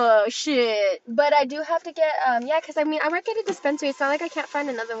weekend for shit. But I do have to get because I mean I work at a dispensary. It's not like I can't find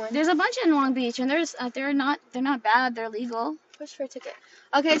another one. There's a bunch in Long Beach, and they're not bad. They're legal. Push for a ticket.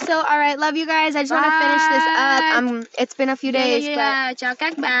 Okay, so all right, love you guys. I just want to finish this up. It's been a few days, but chào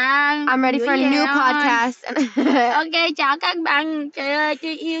các bạn. I'm ready for a new podcast. Ok, chào các bạn. Trời ơi,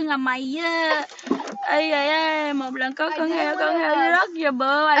 tôi yêu là mày á. Ê, một lần có con heo rất là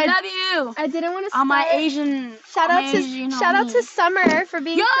bơ. I love you. I didn't want to. All my Asian. Shout out to Summer for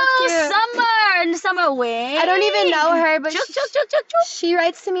being so cute. Summer way. I don't even know her, but Chuk. she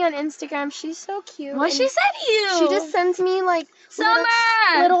writes to me on Instagram. She's so cute. What she said to you? She just sends me like Summer.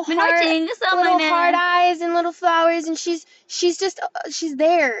 little heart eyes and little flowers, and she's just she's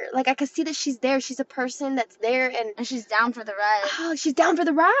there. Like I can see that she's there. She's a person that's there, and she's down for the ride. Oh, she's down for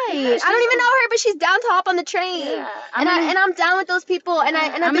the ride. Yeah, I don't even know her, but she's down to hop on the train. Yeah, I'm down with those people, and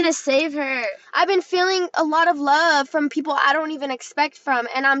I'm gonna save her. I've been feeling a lot of love from people I don't even expect from,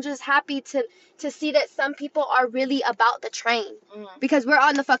 and I'm just happy to see that some people are really about the train because we're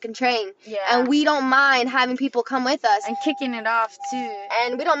on the fucking train, and we don't mind having people come with us and kicking it off too,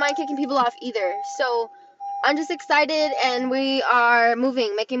 and we don't mind kicking people off either. So I'm just excited, and we are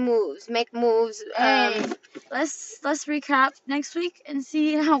make moves. Hey, let's recap next week and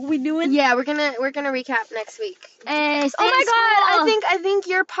see how we doing. Yeah, we're gonna recap next week. Hey, oh my God! I think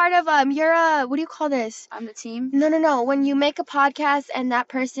you're part of you're what do you call this? I'm the team. No. When you make a podcast and that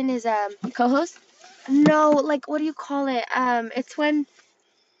person is co-host. No, like what do you call it? It's when.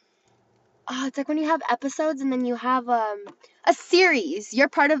 Oh, it's like when you have episodes and then you have a series. You're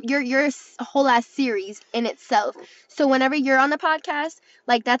part of your whole ass series in itself. So whenever you're on the podcast,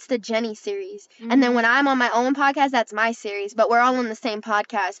 like that's the Jenny series. And then when I'm on my own podcast, that's my series. But we're all on the same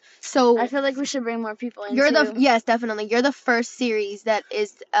podcast. So I feel like we should bring more people in. Yes, definitely. You're the first series that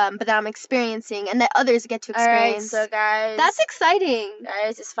is but that I'm experiencing and that others get to experience. Alright, so guys, that's exciting.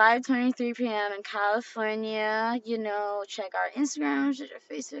 Guys, it's 5:23 p.m. in California. You know, check our Instagrams, check our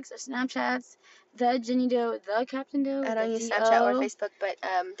Facebooks, our Snapchats. The Jenny Doe, the Captain Doe. I don't use Snapchat or Facebook, but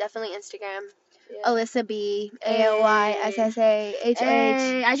definitely Instagram. Yeah. Alyssa B, ALYSSAHH.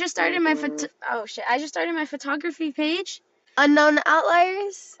 Hey, I just started my photography page. Unknown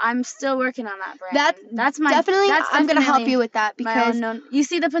Outliers. I'm still working on that brand. That's definitely. I'm gonna help you with that because you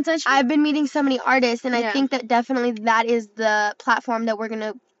see the potential. I've been meeting so many artists, and I think that definitely that is the platform that we're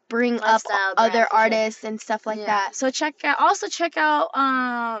gonna bring up other artists and stuff like that. So check out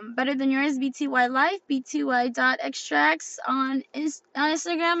Better Than Yours, BTY Life, bty.extracts on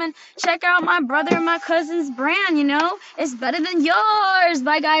Instagram, and check out my brother and my cousin's brand. You know, it's Better Than Yours.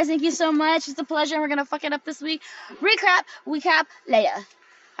 Bye guys, thank you so much. It's a pleasure. We're gonna fuck it up this week. Recap later.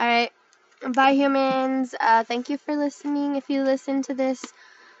 All right, bye humans. Thank you for listening. If you listen to this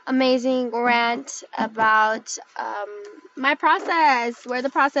amazing rant about my process, where the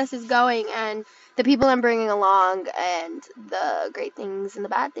process is going, and the people I'm bringing along, and the great things and the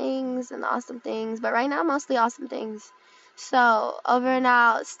bad things and the awesome things, but right now mostly awesome things. So over and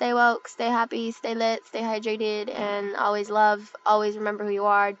out. Stay woke, stay happy, stay lit, stay hydrated, and always love, always remember who you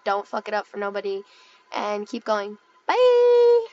are. Don't fuck it up for nobody, and keep going. Bye.